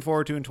we're looking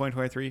forward to in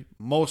 2023.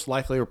 Most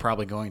likely we're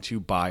probably going to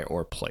buy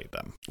or play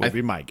them, would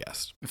be my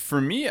guess. For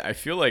me, I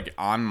feel like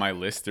on my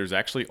list, there's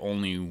actually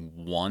only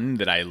one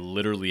that I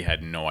literally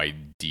had no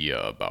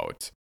idea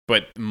about.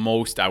 But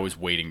most I was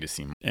waiting to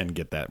see. And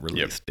get that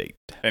release date.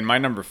 And my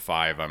number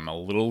 5, I'm a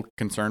little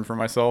concerned for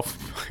myself.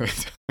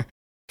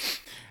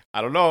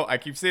 I don't know. I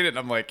keep saying it, and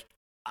I'm like,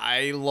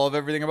 I love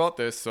everything about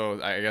this,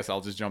 so I guess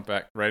I'll just jump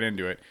back right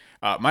into it.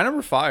 My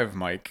number 5,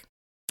 Mike,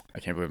 I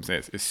can't believe I'm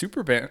saying this, is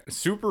Super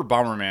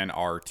Bomberman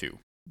R2.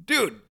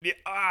 Dude,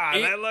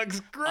 that looks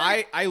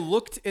great. I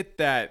looked at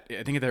that.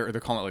 I think they're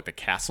calling it like the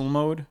castle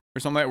mode or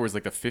something like that, where it's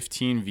like the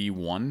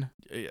 15v1.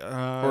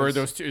 Or are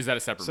those two? Is that a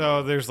separate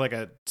mode? There's like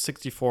a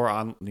 64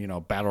 on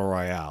battle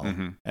royale,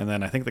 and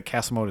then I think the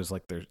castle mode is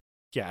like there's.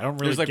 Yeah, I don't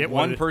really. There's like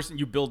one person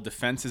you build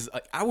defenses.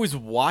 I was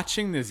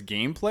watching this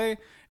gameplay,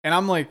 and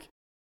I'm like,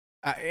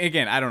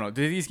 again, I don't know.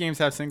 Do these games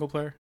have single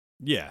player?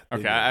 Yeah.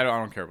 Okay, I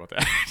don't care about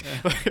that.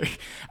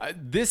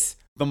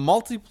 The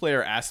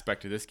multiplayer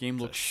aspect of this game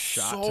looks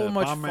so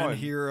much fun.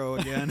 Hero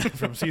again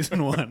from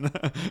season 1.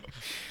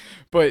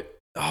 But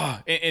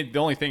and the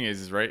only thing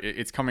is right.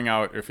 It's coming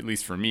out. If at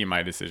least for me,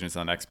 my decision is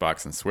on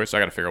Xbox and Switch. So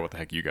I got to figure out what the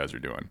heck you guys are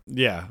doing.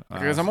 Yeah,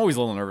 because I'm always a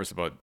little nervous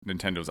about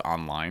Nintendo's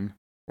online.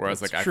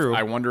 Whereas, like,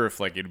 I wonder if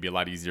like it'd be a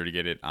lot easier to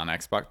get it on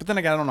Xbox. But then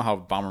again, I don't know how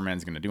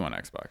Bomberman's going to do on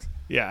Xbox.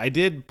 Yeah, I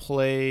did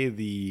play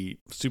the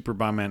Super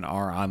Bomberman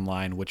R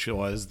online, which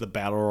was the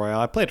battle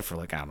royale. I played it for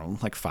like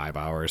 5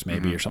 hours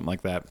maybe or something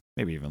like that,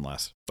 maybe even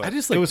less. But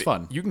it was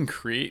fun. You can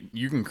create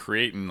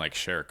and like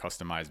share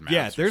customized maps.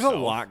 Yeah, there's a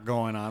lot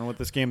going on with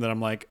this game that I'm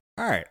like,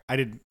 all right, I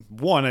did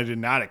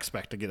not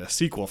expect to get a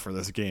sequel for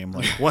this game.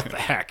 Like, what the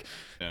heck?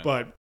 Yeah.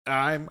 But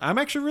I'm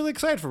actually really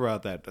excited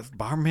about that.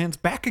 Bomberman's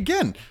back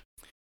again.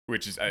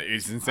 Which is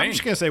insane. I'm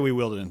just going to say we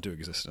willed it into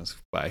existence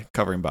by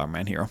covering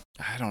Bomberman Hero.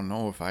 I don't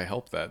know if I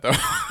helped that, though.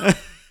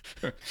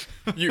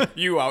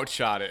 you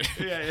outshot it.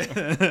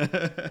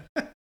 Yeah.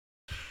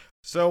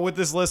 So with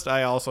this list,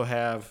 I also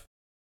have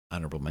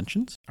honorable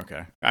mentions.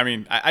 Okay. I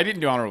mean, I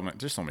didn't do honorable mentions.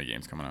 There's so many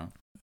games coming out.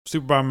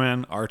 Super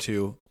Bomberman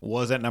R2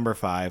 was at number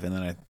 5, and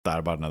then I thought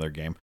about another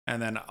game.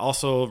 And then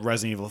also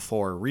Resident Evil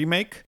 4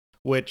 Remake,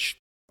 which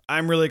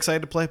I'm really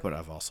excited to play, but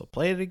I've also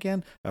played it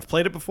again. I've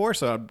played it before,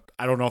 so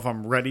I don't know if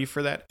I'm ready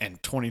for that.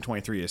 And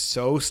 2023 is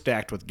so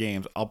stacked with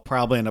games, I'll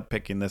probably end up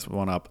picking this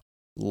one up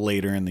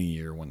later in the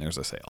year when there's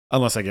a sale.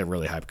 Unless I get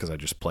really hyped because I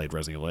just played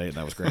Resident Evil 8 and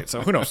that was great.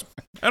 So who knows?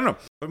 I don't know.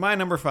 But my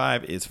number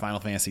 5 is Final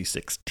Fantasy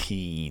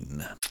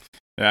 16.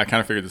 Yeah, I kind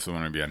of figured this was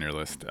going to be on your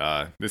list.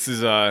 This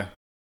is, I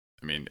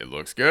mean, it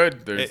looks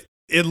good.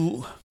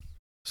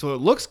 So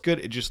it looks good.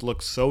 It just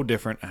looks so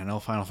different. I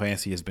know Final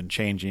Fantasy has been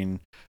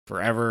changing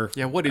forever.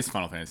 Yeah, what is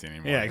Final Fantasy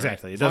anymore? Yeah,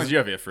 exactly. Right? As long as you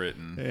have Ifrit.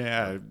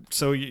 Yeah.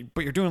 So,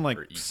 but you're doing like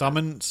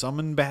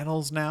summon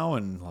battles now,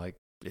 and like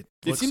it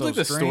seems like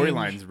the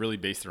storyline is really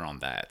based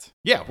around that.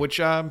 Yeah, which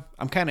I'm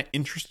kind of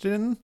interested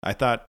in. I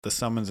thought the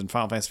summons in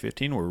Final Fantasy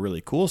 15 were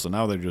really cool. So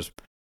now they're just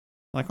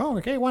like, oh,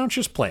 okay, why don't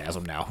you just play as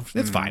them now?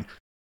 It's fine.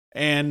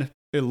 And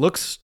it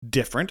looks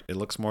different. It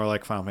looks more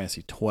like Final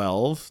Fantasy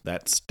 12,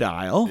 that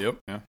style. Yep.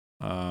 Yeah.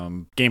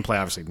 Gameplay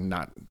obviously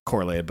not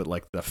correlated, but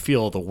like the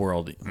feel of the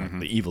world, like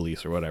the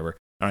Evilise or whatever.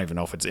 I don't even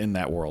know if it's in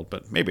that world,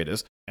 but maybe it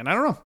is. And I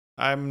don't know.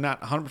 I'm not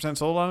 100%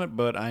 sold on it,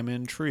 but I'm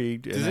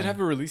intrigued. Does it have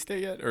a release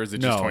date yet, or is it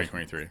just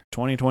 2023?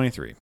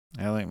 2023.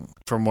 I think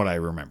from what I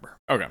remember.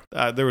 Okay.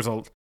 I've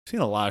seen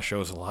a lot of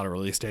shows, a lot of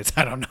release dates.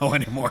 I don't know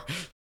anymore.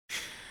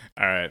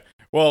 All right.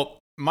 Well,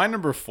 my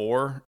number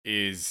 4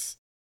 is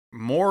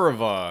more of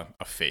a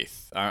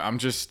faith.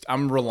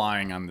 I'm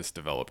relying on this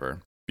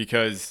developer.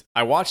 Because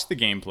I watched the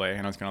gameplay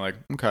and I was kind of like,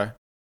 okay,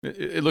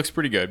 it looks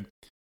pretty good.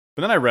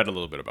 But then I read a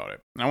little bit about it.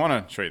 And I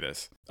want to show you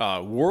this.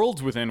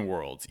 Worlds within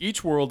worlds.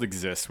 Each world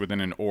exists within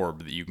an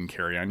orb that you can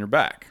carry on your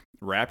back.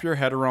 Wrap your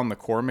head around the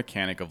core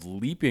mechanic of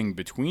leaping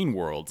between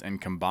worlds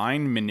and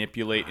combine,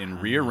 manipulate,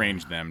 and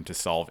rearrange them to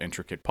solve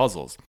intricate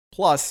puzzles.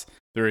 Plus,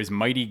 there is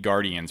mighty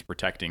guardians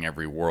protecting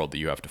every world that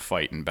you have to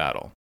fight in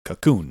battle.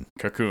 Cocoon.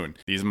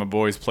 These are my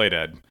boys,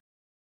 Playdead.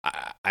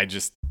 I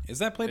just... Is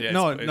that Playdead? Yeah,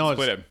 no,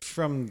 it's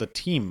from the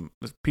team,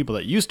 the people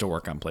that used to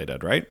work on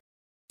Playdead, right?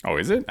 Oh,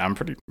 is it?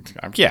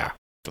 Yeah.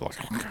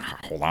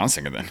 Hold on a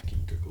second then.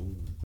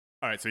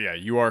 All right, so yeah,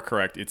 you are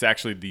correct. It's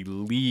actually the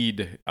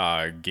lead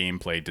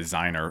gameplay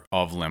designer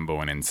of Limbo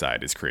and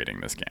Inside is creating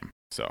this game.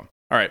 So,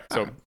 all right,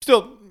 so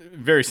still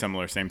very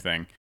similar, same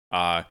thing.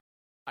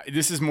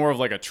 This is more of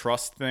like a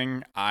trust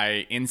thing.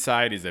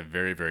 Inside is a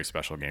very, very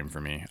special game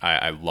for me.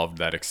 I loved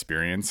that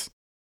experience.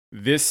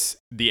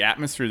 The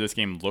atmosphere of this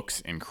game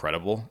looks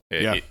incredible.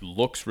 It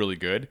looks really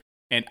good.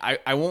 And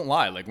I won't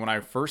lie, like when I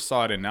first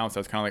saw it announced, I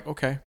was kind of like,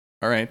 okay,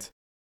 all right.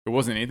 It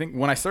wasn't anything.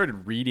 When I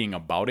started reading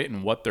about it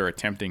and what they're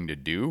attempting to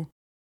do,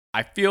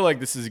 I feel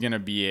like this is going to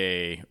be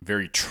a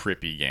very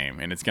trippy game,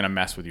 and it's going to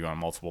mess with you on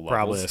multiple levels.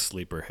 Probably a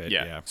sleeper hit.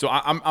 Yeah. So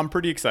I'm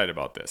pretty excited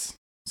about this.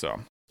 So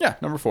yeah,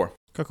 number 4.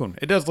 Cocoon.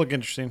 It does look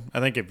interesting. I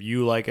think if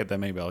you like it, then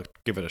maybe I'll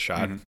give it a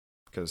shot.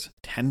 Because I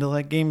tend to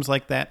like games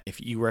like that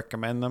if you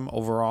recommend them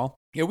overall.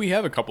 Yeah, we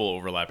have a couple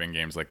overlapping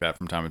games like that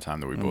from time to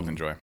time that we both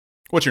enjoy.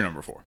 What's your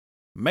number 4?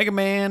 Mega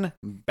Man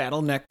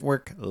Battle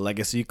Network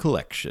Legacy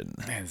Collection.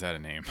 Man, is that a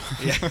name?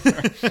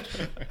 Yeah.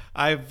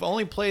 I've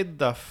only played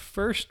the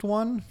first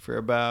one for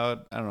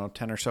about,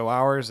 10 or so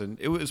hours, and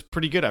it was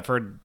pretty good. I've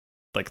heard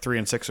like 3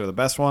 and 6 are the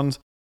best ones,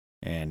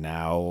 and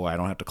now I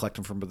don't have to collect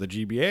them from the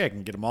GBA. I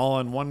can get them all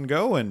in one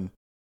go, and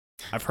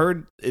I've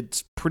heard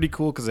it's pretty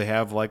cool because they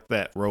have like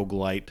that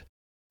roguelite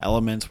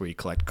elements where you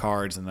collect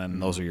cards, and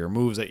then those are your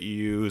moves that you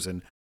use,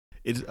 and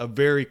it's a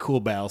very cool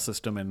battle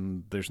system,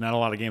 and there's not a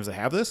lot of games that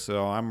have this,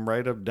 so I'm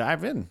ready to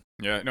dive in.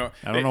 Yeah, no,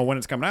 I don't know when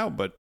it's coming out,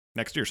 but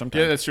next year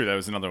sometime. Yeah, that's true. That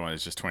was another one.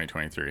 It's just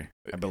 2023,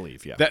 I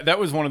believe. Yeah, that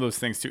was one of those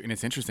things too, and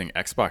it's interesting.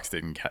 Xbox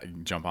didn't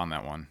jump on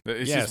that one.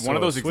 It's just one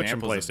of those Switch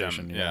examples and of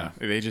them. PlayStation,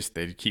 Yeah,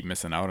 they keep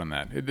missing out on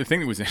that. The thing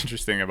that was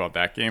interesting about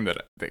that game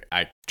that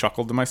I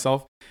chuckled to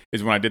myself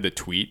is when I did the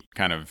tweet,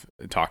 kind of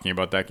talking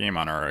about that game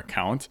on our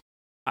account.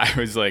 I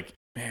was like,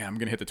 man, I'm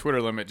going to hit the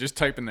Twitter limit just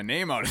typing the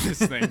name out of this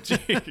thing.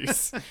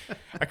 Jeez.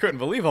 I couldn't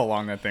believe how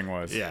long that thing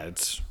was. Yeah,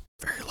 it's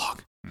very long.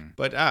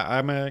 But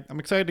I'm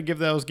excited to give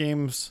those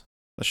games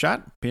a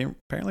shot.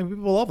 Apparently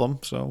people love them,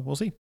 so we'll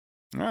see.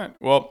 All right.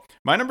 Well,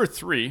 my number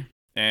 3,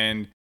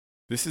 and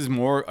this is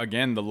more,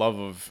 again, the love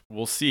of,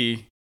 we'll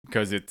see,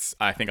 because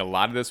I think a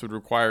lot of this would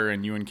require,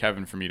 and you and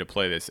Kevin, for me to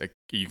play this.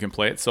 You can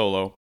play it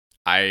solo.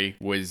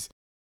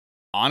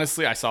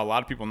 Honestly, I saw a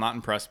lot of people not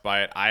impressed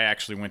by it. I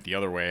actually went the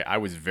other way. I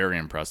was very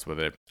impressed with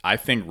it. I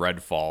think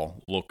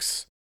Redfall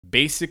looks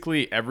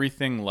basically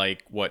everything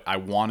like what I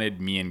wanted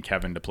me and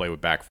Kevin to play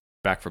with Back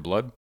 4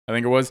 Blood, I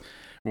think it was,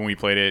 when we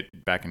played it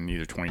back in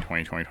either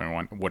 2020,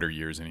 2021. What are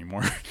years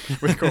anymore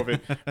with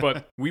COVID?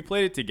 But we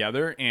played it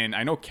together, and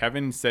I know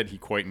Kevin said he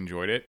quite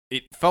enjoyed it.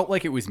 It felt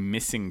like it was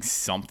missing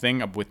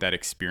something with that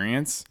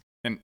experience.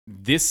 And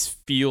this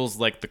feels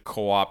like the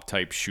co-op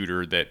type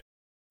shooter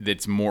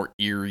that's more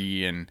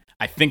eerie, and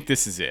I think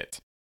this is it.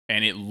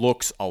 And it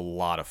looks a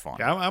lot of fun.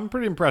 Yeah, I'm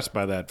pretty impressed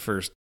by that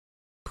first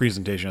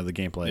presentation of the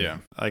gameplay. Yeah.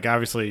 Like,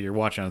 obviously, you're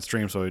watching on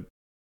stream, so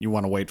you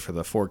want to wait for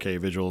the 4K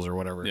visuals or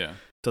whatever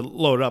to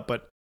load up,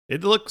 but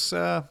it looks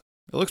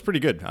pretty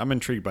good. I'm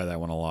intrigued by that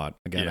one a lot.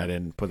 Again, I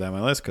didn't put that on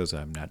my list because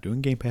I'm not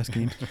doing Game Pass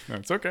games.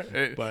 It's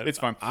okay. But it's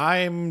fun.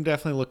 I'm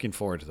definitely looking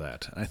forward to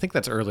that. I think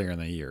that's earlier in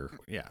the year.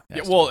 Yeah.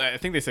 Well, I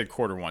think they said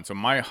Q1. So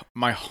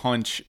my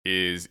hunch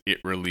is it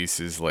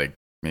releases like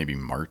maybe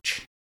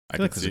March. I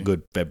feel like it's a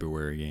good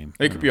February game.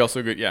 It could be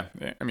also good. Yeah.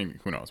 I mean,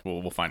 who knows?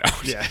 We'll find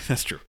out. Yeah,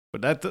 that's true.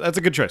 But that's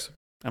a good choice.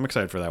 I'm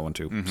excited for that one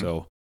too. Mm-hmm.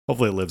 So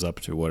hopefully it lives up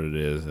to what it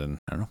is. And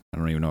I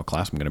don't even know what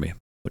class I'm going to be,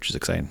 which is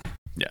exciting.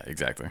 Yeah,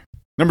 exactly.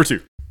 Number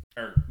 2.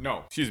 Or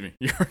no, excuse me.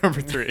 You're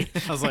number 3.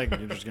 I was like,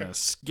 you're just going to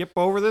skip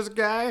over this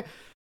guy?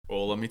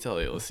 Well, let me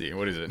tell you. Let's see.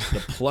 What is it? The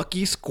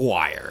Plucky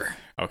Squire.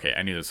 Okay,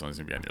 I knew this one was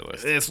going to be on your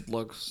list. This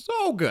looks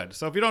so good.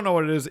 So if you don't know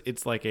what it is,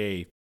 it's like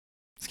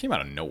this came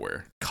out of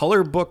nowhere.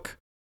 Color book.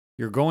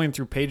 You're going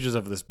through pages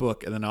of this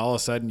book, and then all of a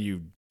sudden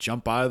you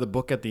jump out of the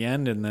book at the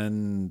end, and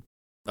then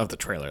of the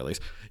trailer at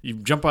least, you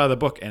jump out of the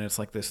book, and it's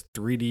like this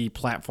 3D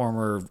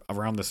platformer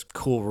around this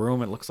cool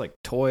room. It looks like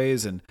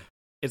toys, and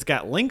it's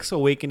got Link's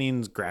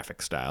Awakening's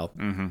graphic style,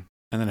 and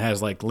then it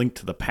has like Link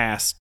to the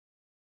Past,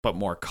 but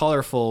more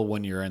colorful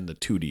when you're in the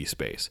 2D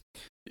space.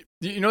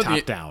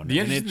 Top down.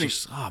 And it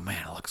just, oh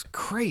man, it looks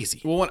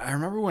crazy. Well, I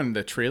remember when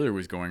the trailer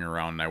was going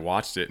around and I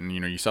watched it, and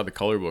you saw the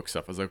color book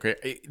stuff. I was like,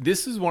 okay,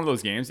 this is one of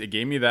those games. It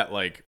gave me that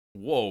like,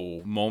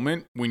 whoa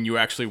moment when you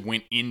actually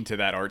went into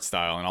that art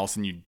style, and all of a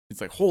sudden it's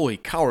like, holy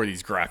cow, are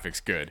these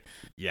graphics good?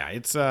 Yeah,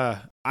 it's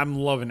I'm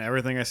loving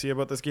everything I see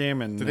about this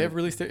game. And did they have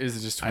released it? Is it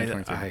just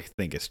 2023? I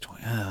think it's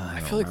 20. I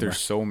feel like there's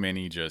so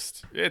many.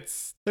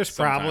 There's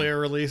probably a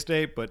release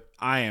date, but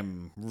I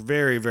am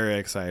very, very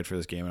excited for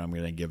this game, and I'm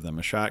going to give them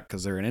a shot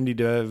because they're an indie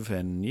dev,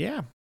 and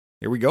yeah,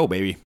 here we go,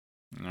 baby.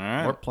 All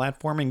right. More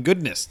platforming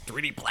goodness.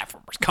 3D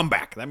platformers come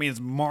back. That means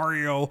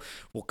Mario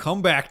will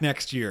come back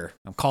next year.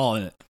 I'm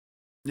calling it.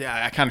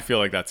 Yeah, I kind of feel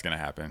like that's going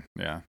to happen.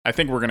 Yeah. I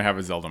think we're going to have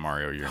a Zelda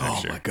Mario year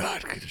next year. Oh, my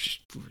God.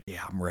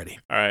 Yeah, I'm ready.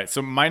 All right.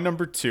 So my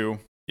number 2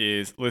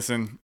 is,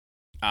 listen,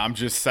 I'm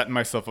just setting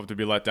myself up to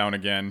be let down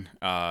again.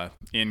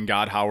 In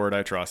God Howard,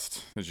 I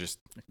trust. It's just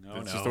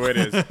the way it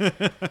is.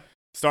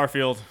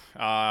 Starfield.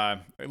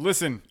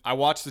 Listen, I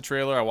watched the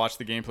trailer. I watched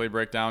the gameplay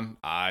breakdown.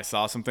 I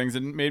saw some things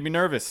that made me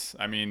nervous.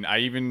 I mean,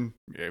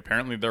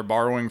 apparently they're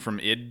borrowing from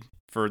id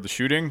for the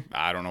shooting.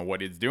 I don't know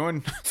what it's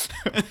doing.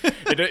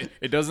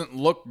 It doesn't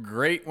look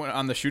great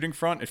on the shooting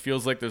front. It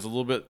feels like there's a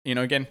little bit,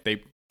 again,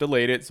 they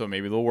delayed it, so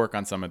maybe they'll work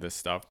on some of this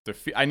stuff.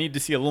 I need to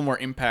see a little more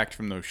impact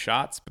from those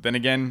shots. But then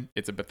again,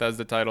 it's a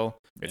Bethesda title.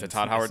 It's a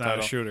Todd Howard not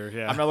title. A shooter,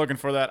 yeah. I'm not looking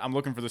for that. I'm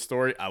looking for the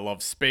story. I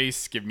love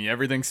space. Give me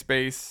everything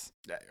space.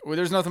 Well,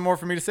 there's nothing more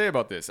for me to say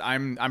about this.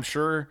 I'm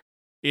sure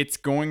it's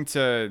going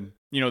to,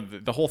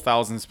 the whole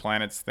thousands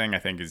planets thing I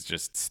think is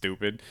just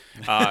stupid.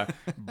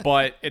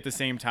 But at the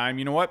same time,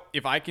 you know what?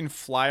 If I can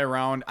fly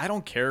around, I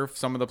don't care if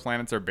some of the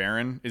planets are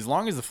barren. As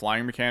long as the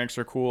flying mechanics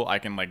are cool, I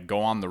can like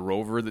go on the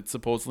rover that's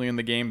supposedly in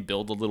the game,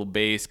 build a little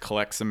base,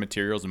 collect some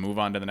materials, and move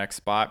on to the next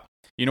spot.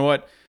 You know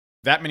what?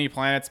 That many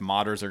planets,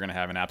 modders are going to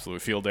have an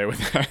absolute field day with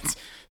that.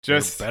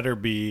 Just there better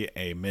be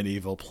a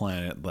medieval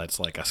planet that's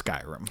like a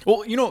Skyrim.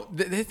 Well,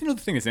 the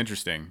thing that's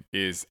interesting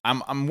is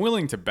I'm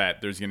willing to bet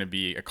there's going to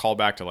be a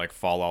callback to like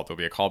Fallout. There'll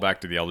be a callback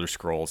to the Elder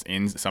Scrolls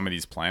in some of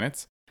these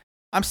planets.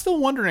 I'm still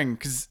wondering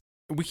because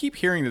we keep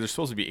hearing that there's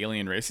supposed to be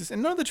alien races,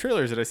 and none of the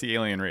trailers did I see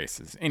alien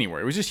races anywhere.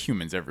 It was just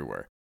humans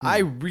everywhere. I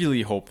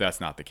really hope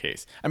that's not the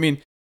case. I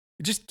mean,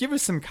 just give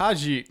us some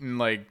Khajiit and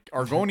like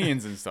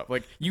Argonians and stuff.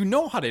 Like,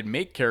 how to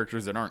make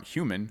characters that aren't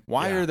human.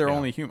 Why are there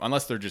only human?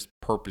 Unless they're just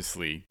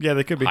purposely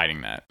they could be hiding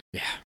that.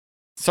 Yeah.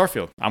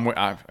 Starfield.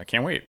 I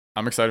can't wait.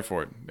 I'm excited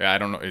for it. Yeah, I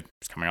don't know.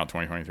 It's coming out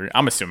 2023.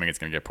 I'm assuming it's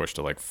going to get pushed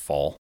to like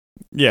fall.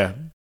 Yeah.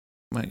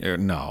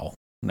 No.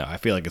 I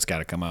feel like it's got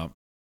to come out.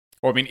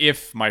 Well, I mean,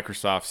 if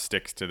Microsoft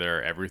sticks to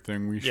their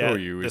everything we show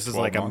you, this is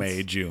like a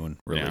May, June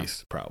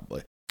release,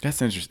 probably.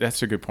 That's interesting.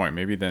 That's a good point.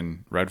 Maybe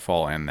then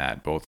Redfall and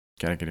that both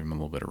gotta give him a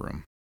little bit of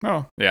room.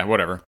 Oh, yeah,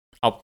 whatever.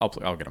 I'll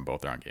get them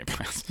both. They're on Game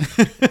Pass.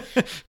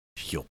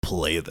 You'll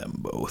play them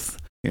both.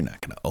 You're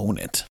not gonna own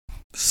it,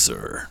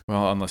 sir.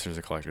 Well, unless there's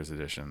a collector's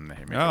edition. They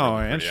make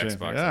interesting.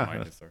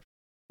 Xbox,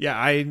 yeah.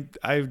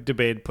 I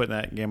debated putting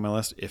that game on my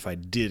list if I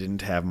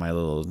didn't have my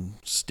little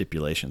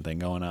stipulation thing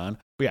going on.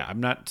 But yeah,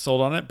 I'm not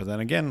sold on it. But then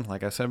again,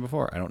 like I said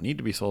before, I don't need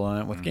to be sold on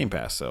it with Game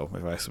Pass. So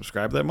if I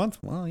subscribe that month,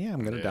 well, yeah,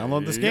 I'm gonna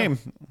download this game.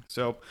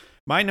 So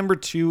my number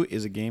 2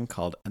 is a game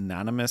called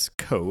Anonymous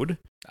Code.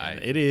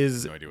 It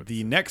is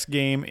the next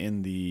game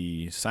in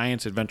the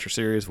science adventure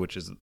series, which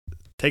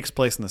takes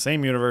place in the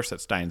same universe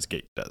that Steins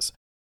Gate does.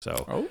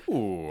 So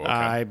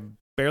I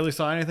barely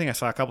saw anything. I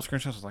saw a couple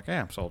screenshots. I was like,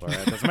 I'm sold. All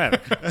right, it doesn't matter.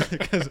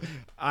 Because,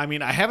 I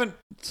mean, I haven't.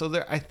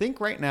 So I think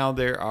right now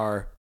there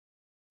are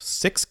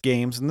 6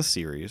 games in the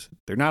series.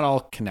 They're not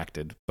all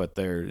connected, but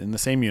they're in the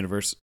same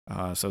universe.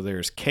 So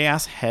there's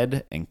Chaos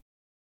Head and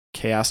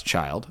Chaos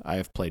Child. I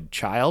have played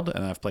Child,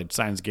 and I've played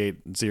Steins Gate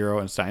 0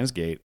 and Steins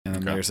Gate. And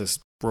then there's this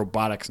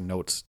Robotics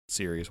Notes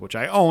series, which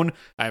I own.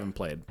 I haven't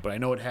played, but I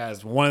know it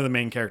has one of the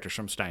main characters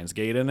from Steins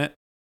Gate in it.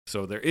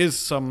 So there is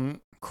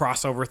some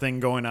crossover thing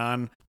going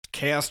on.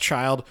 Chaos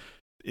Child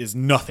is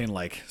nothing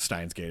like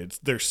Steins Gate.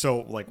 They're so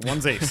like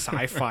one's a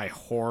sci-fi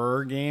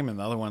horror game and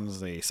the other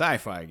one's a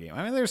sci-fi game.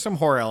 I mean, there's some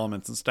horror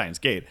elements in Steins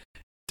Gate.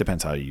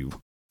 Depends how you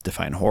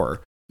define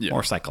horror.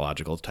 More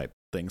psychological type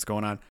things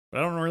going on.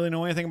 But I don't really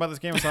know anything about this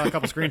game. I saw a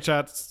couple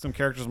screenshots, some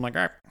characters. I'm like,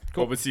 all right,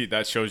 cool. Well, but see,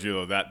 that shows you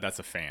though that's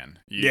a fan.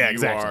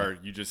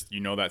 Exactly. You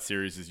know that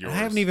series is yours. I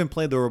haven't even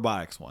played the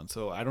robotics one,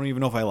 so I don't even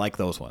know if I like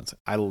those ones.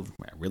 I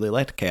really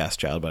liked Chaos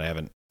Child, but I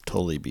haven't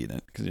totally beaten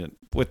it because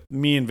with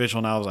me and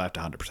visual novels, I have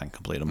to 100%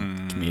 complete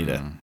them to me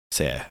to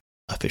say I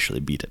officially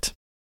beat it.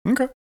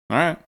 Okay. All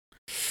right.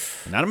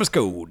 Anonymous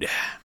Code.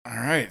 All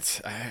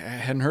right. I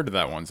hadn't heard of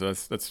that one, so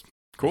that's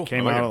cool.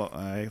 Came out,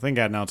 I think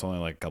I announced only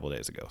like a couple of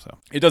days ago. So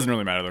it doesn't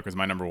really matter though, because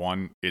my number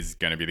 1 is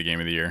going to be the game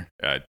of the year.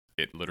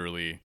 It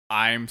literally,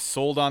 I'm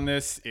sold on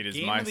this. It is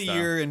game my of the style.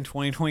 year in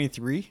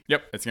 2023.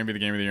 Yep, it's going to be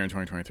the game of the year in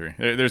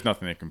 2023. There's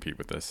nothing that can compete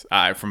with this.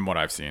 From what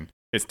I've seen,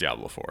 it's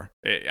Diablo 4.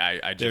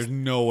 There's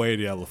no way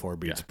Diablo 4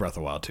 beats Breath of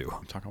the Wild 2.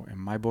 I'm talking in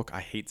my book.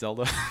 I hate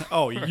Zelda.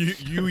 Oh,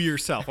 you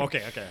yourself. Okay.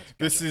 Gotcha.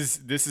 This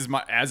is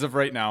my, as of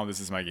right now, this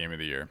is my game of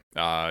the year.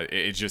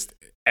 It just,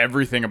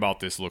 everything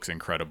about this looks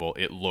incredible.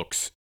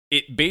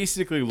 It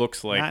basically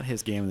looks like not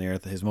his game of the year,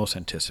 his most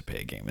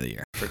anticipated game of the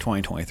year for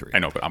 2023. I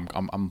know, but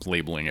I'm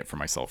labeling it for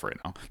myself right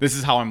now. This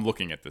is how I'm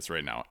looking at this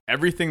right now.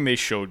 Everything they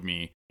showed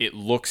me, it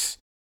looks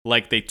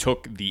like they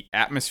took the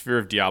atmosphere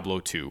of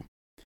Diablo 2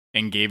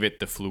 and gave it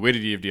the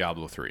fluidity of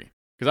Diablo 3.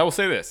 Because I will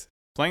say this,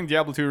 playing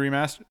Diablo 2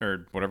 Remastered,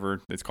 or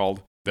whatever it's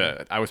called,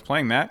 I was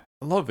playing that.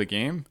 I love the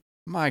game.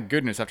 My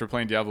goodness, after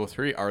playing Diablo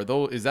 3,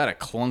 is that a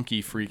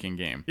clunky freaking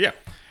game? Yeah.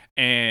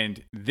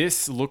 And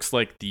this looks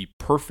like the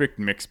perfect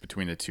mix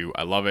between the two.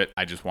 I love it.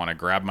 I just want to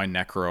grab my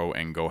Necro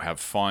and go have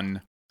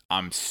fun.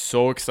 I'm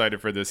so excited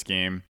for this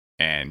game.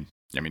 And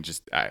I mean,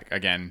 just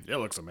again, it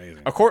looks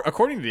amazing.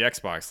 According to the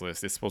Xbox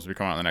list, it's supposed to be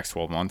coming out in the next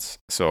 12 months.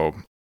 So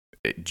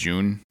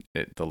June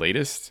at the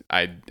latest.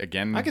 I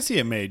can see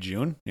it May,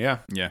 June. Yeah,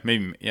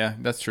 maybe. Yeah,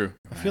 that's true.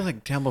 I feel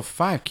like Diablo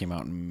 5 came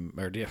out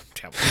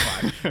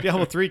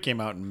Diablo 3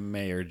 came out in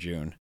May or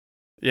June.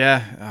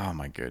 Yeah. Oh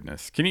my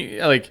goodness. Can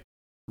you like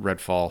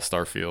Redfall,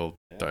 Starfield,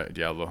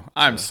 Diablo?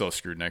 I'm so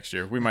screwed next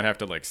year. We might have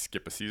to like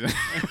skip a season.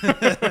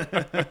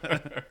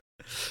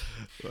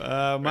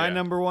 My Yeah.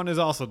 number one is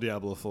also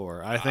Diablo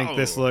 4. I think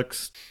this Oh.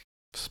 looks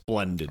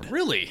splendid.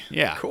 Really?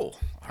 Yeah. Cool.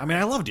 I mean,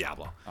 I love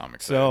Diablo. I'm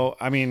excited. So,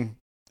 I mean,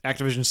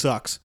 Activision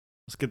sucks.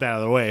 Let's get that out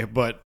of the way.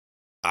 But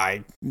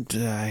I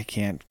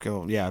can't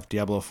go. Yeah,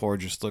 Diablo 4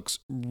 just looks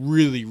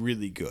really,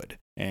 really good.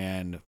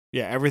 And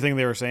yeah, everything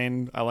they were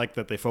saying, I like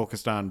that they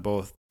focused on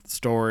both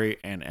story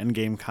and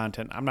endgame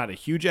content. I'm not a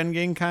huge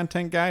endgame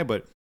content guy,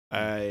 but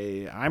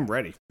I'm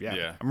ready.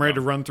 Yeah. I'm ready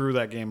to run through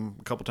that game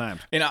a couple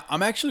times. And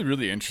I'm actually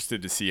really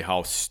interested to see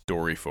how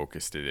story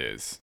focused it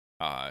is.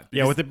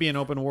 Yeah, with it being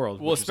open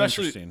world. Well, which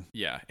especially is interesting.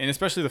 yeah, and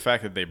especially the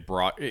fact that they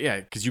brought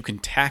because you can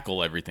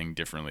tackle everything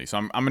differently. So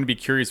I'm going to be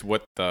curious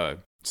what the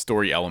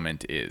story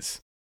element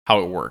is, how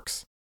it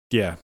works.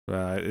 Yeah,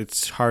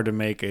 it's hard to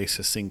make a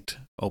succinct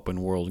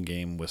open world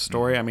game with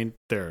story. I mean,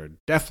 there are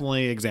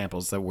definitely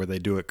examples where they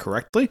do it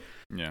correctly.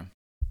 Yeah.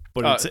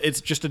 But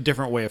it's just a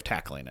different way of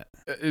tackling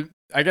it.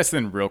 I guess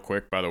then real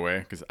quick, by the way,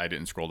 because I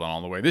didn't scroll down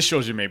all the way. This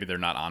shows you maybe they're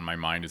not on my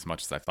mind as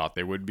much as I thought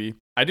they would be.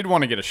 I did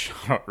want to get a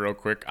shout out real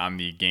quick on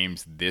the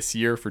games this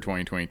year for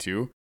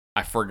 2022.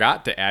 I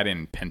forgot to add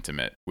in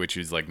Pentiment, which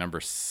is like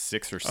number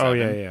 6 or 7. Oh,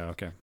 yeah,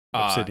 okay.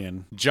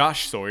 Obsidian.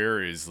 Josh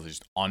Sawyer is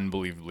just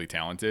unbelievably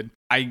talented.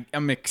 I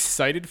am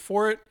excited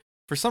for it.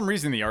 For some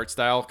reason, the art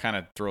style kind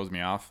of throws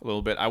me off a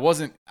little bit. I was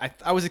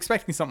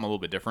expecting something a little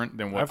bit different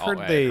than what I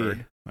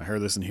heard. I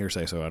heard this in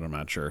hearsay, so I'm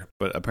not sure.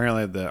 But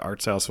apparently the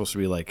art style is supposed to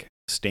be like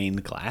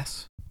stained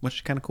glass, which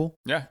is kind of cool.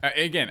 Yeah.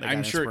 Again,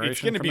 I'm sure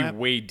it's going to be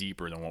way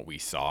deeper than what we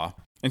saw.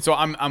 And so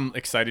I'm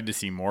excited to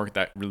see more.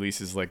 That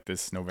releases like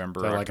this November.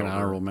 Is that like an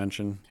honorable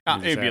mention?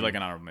 It'd be like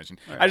an honorable mention.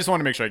 Right. I just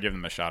want to make sure I give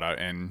them a shout out.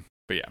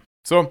 But yeah.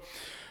 So,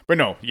 but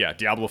no, yeah,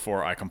 Diablo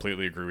 4, I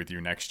completely agree with you.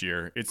 Next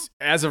year, it's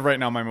as of right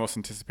now my most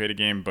anticipated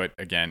game. But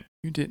again,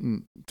 did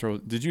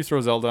you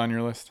throw Zelda on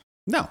your list?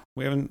 No,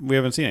 we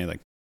haven't seen anything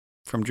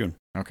from June.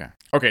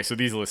 Okay, so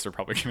these lists are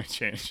probably going to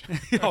change.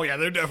 Oh yeah,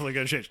 they're definitely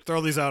going to change.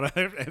 Throw these out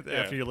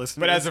after you listen.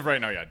 But as of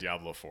right now, yeah,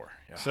 Diablo 4.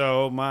 Yeah.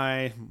 So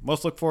my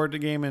most look forward to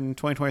game in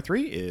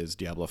 2023 is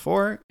Diablo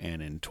 4,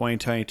 and in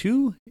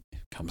 2022 it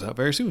comes out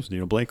very soon.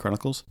 Xenoblade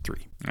Chronicles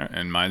 3. All right,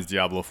 and mine's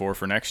Diablo 4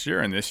 for next year,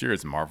 and this year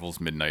it's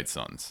Marvel's Midnight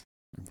Suns.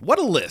 What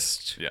a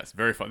list! Yes,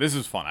 very fun. This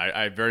was fun.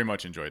 I very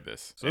much enjoyed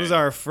this. So this is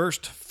our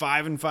first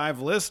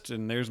 5-5 list,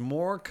 and there's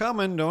more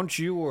coming. Don't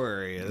you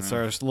worry. It's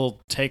our little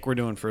take we're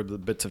doing for the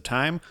bits of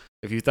time.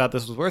 If you thought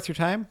this was worth your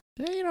time,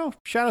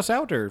 shout us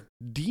out or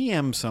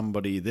DM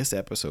somebody this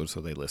episode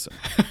so they listen.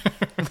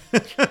 All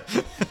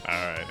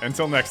right.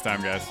 Until next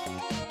time, guys.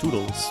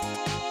 Toodles.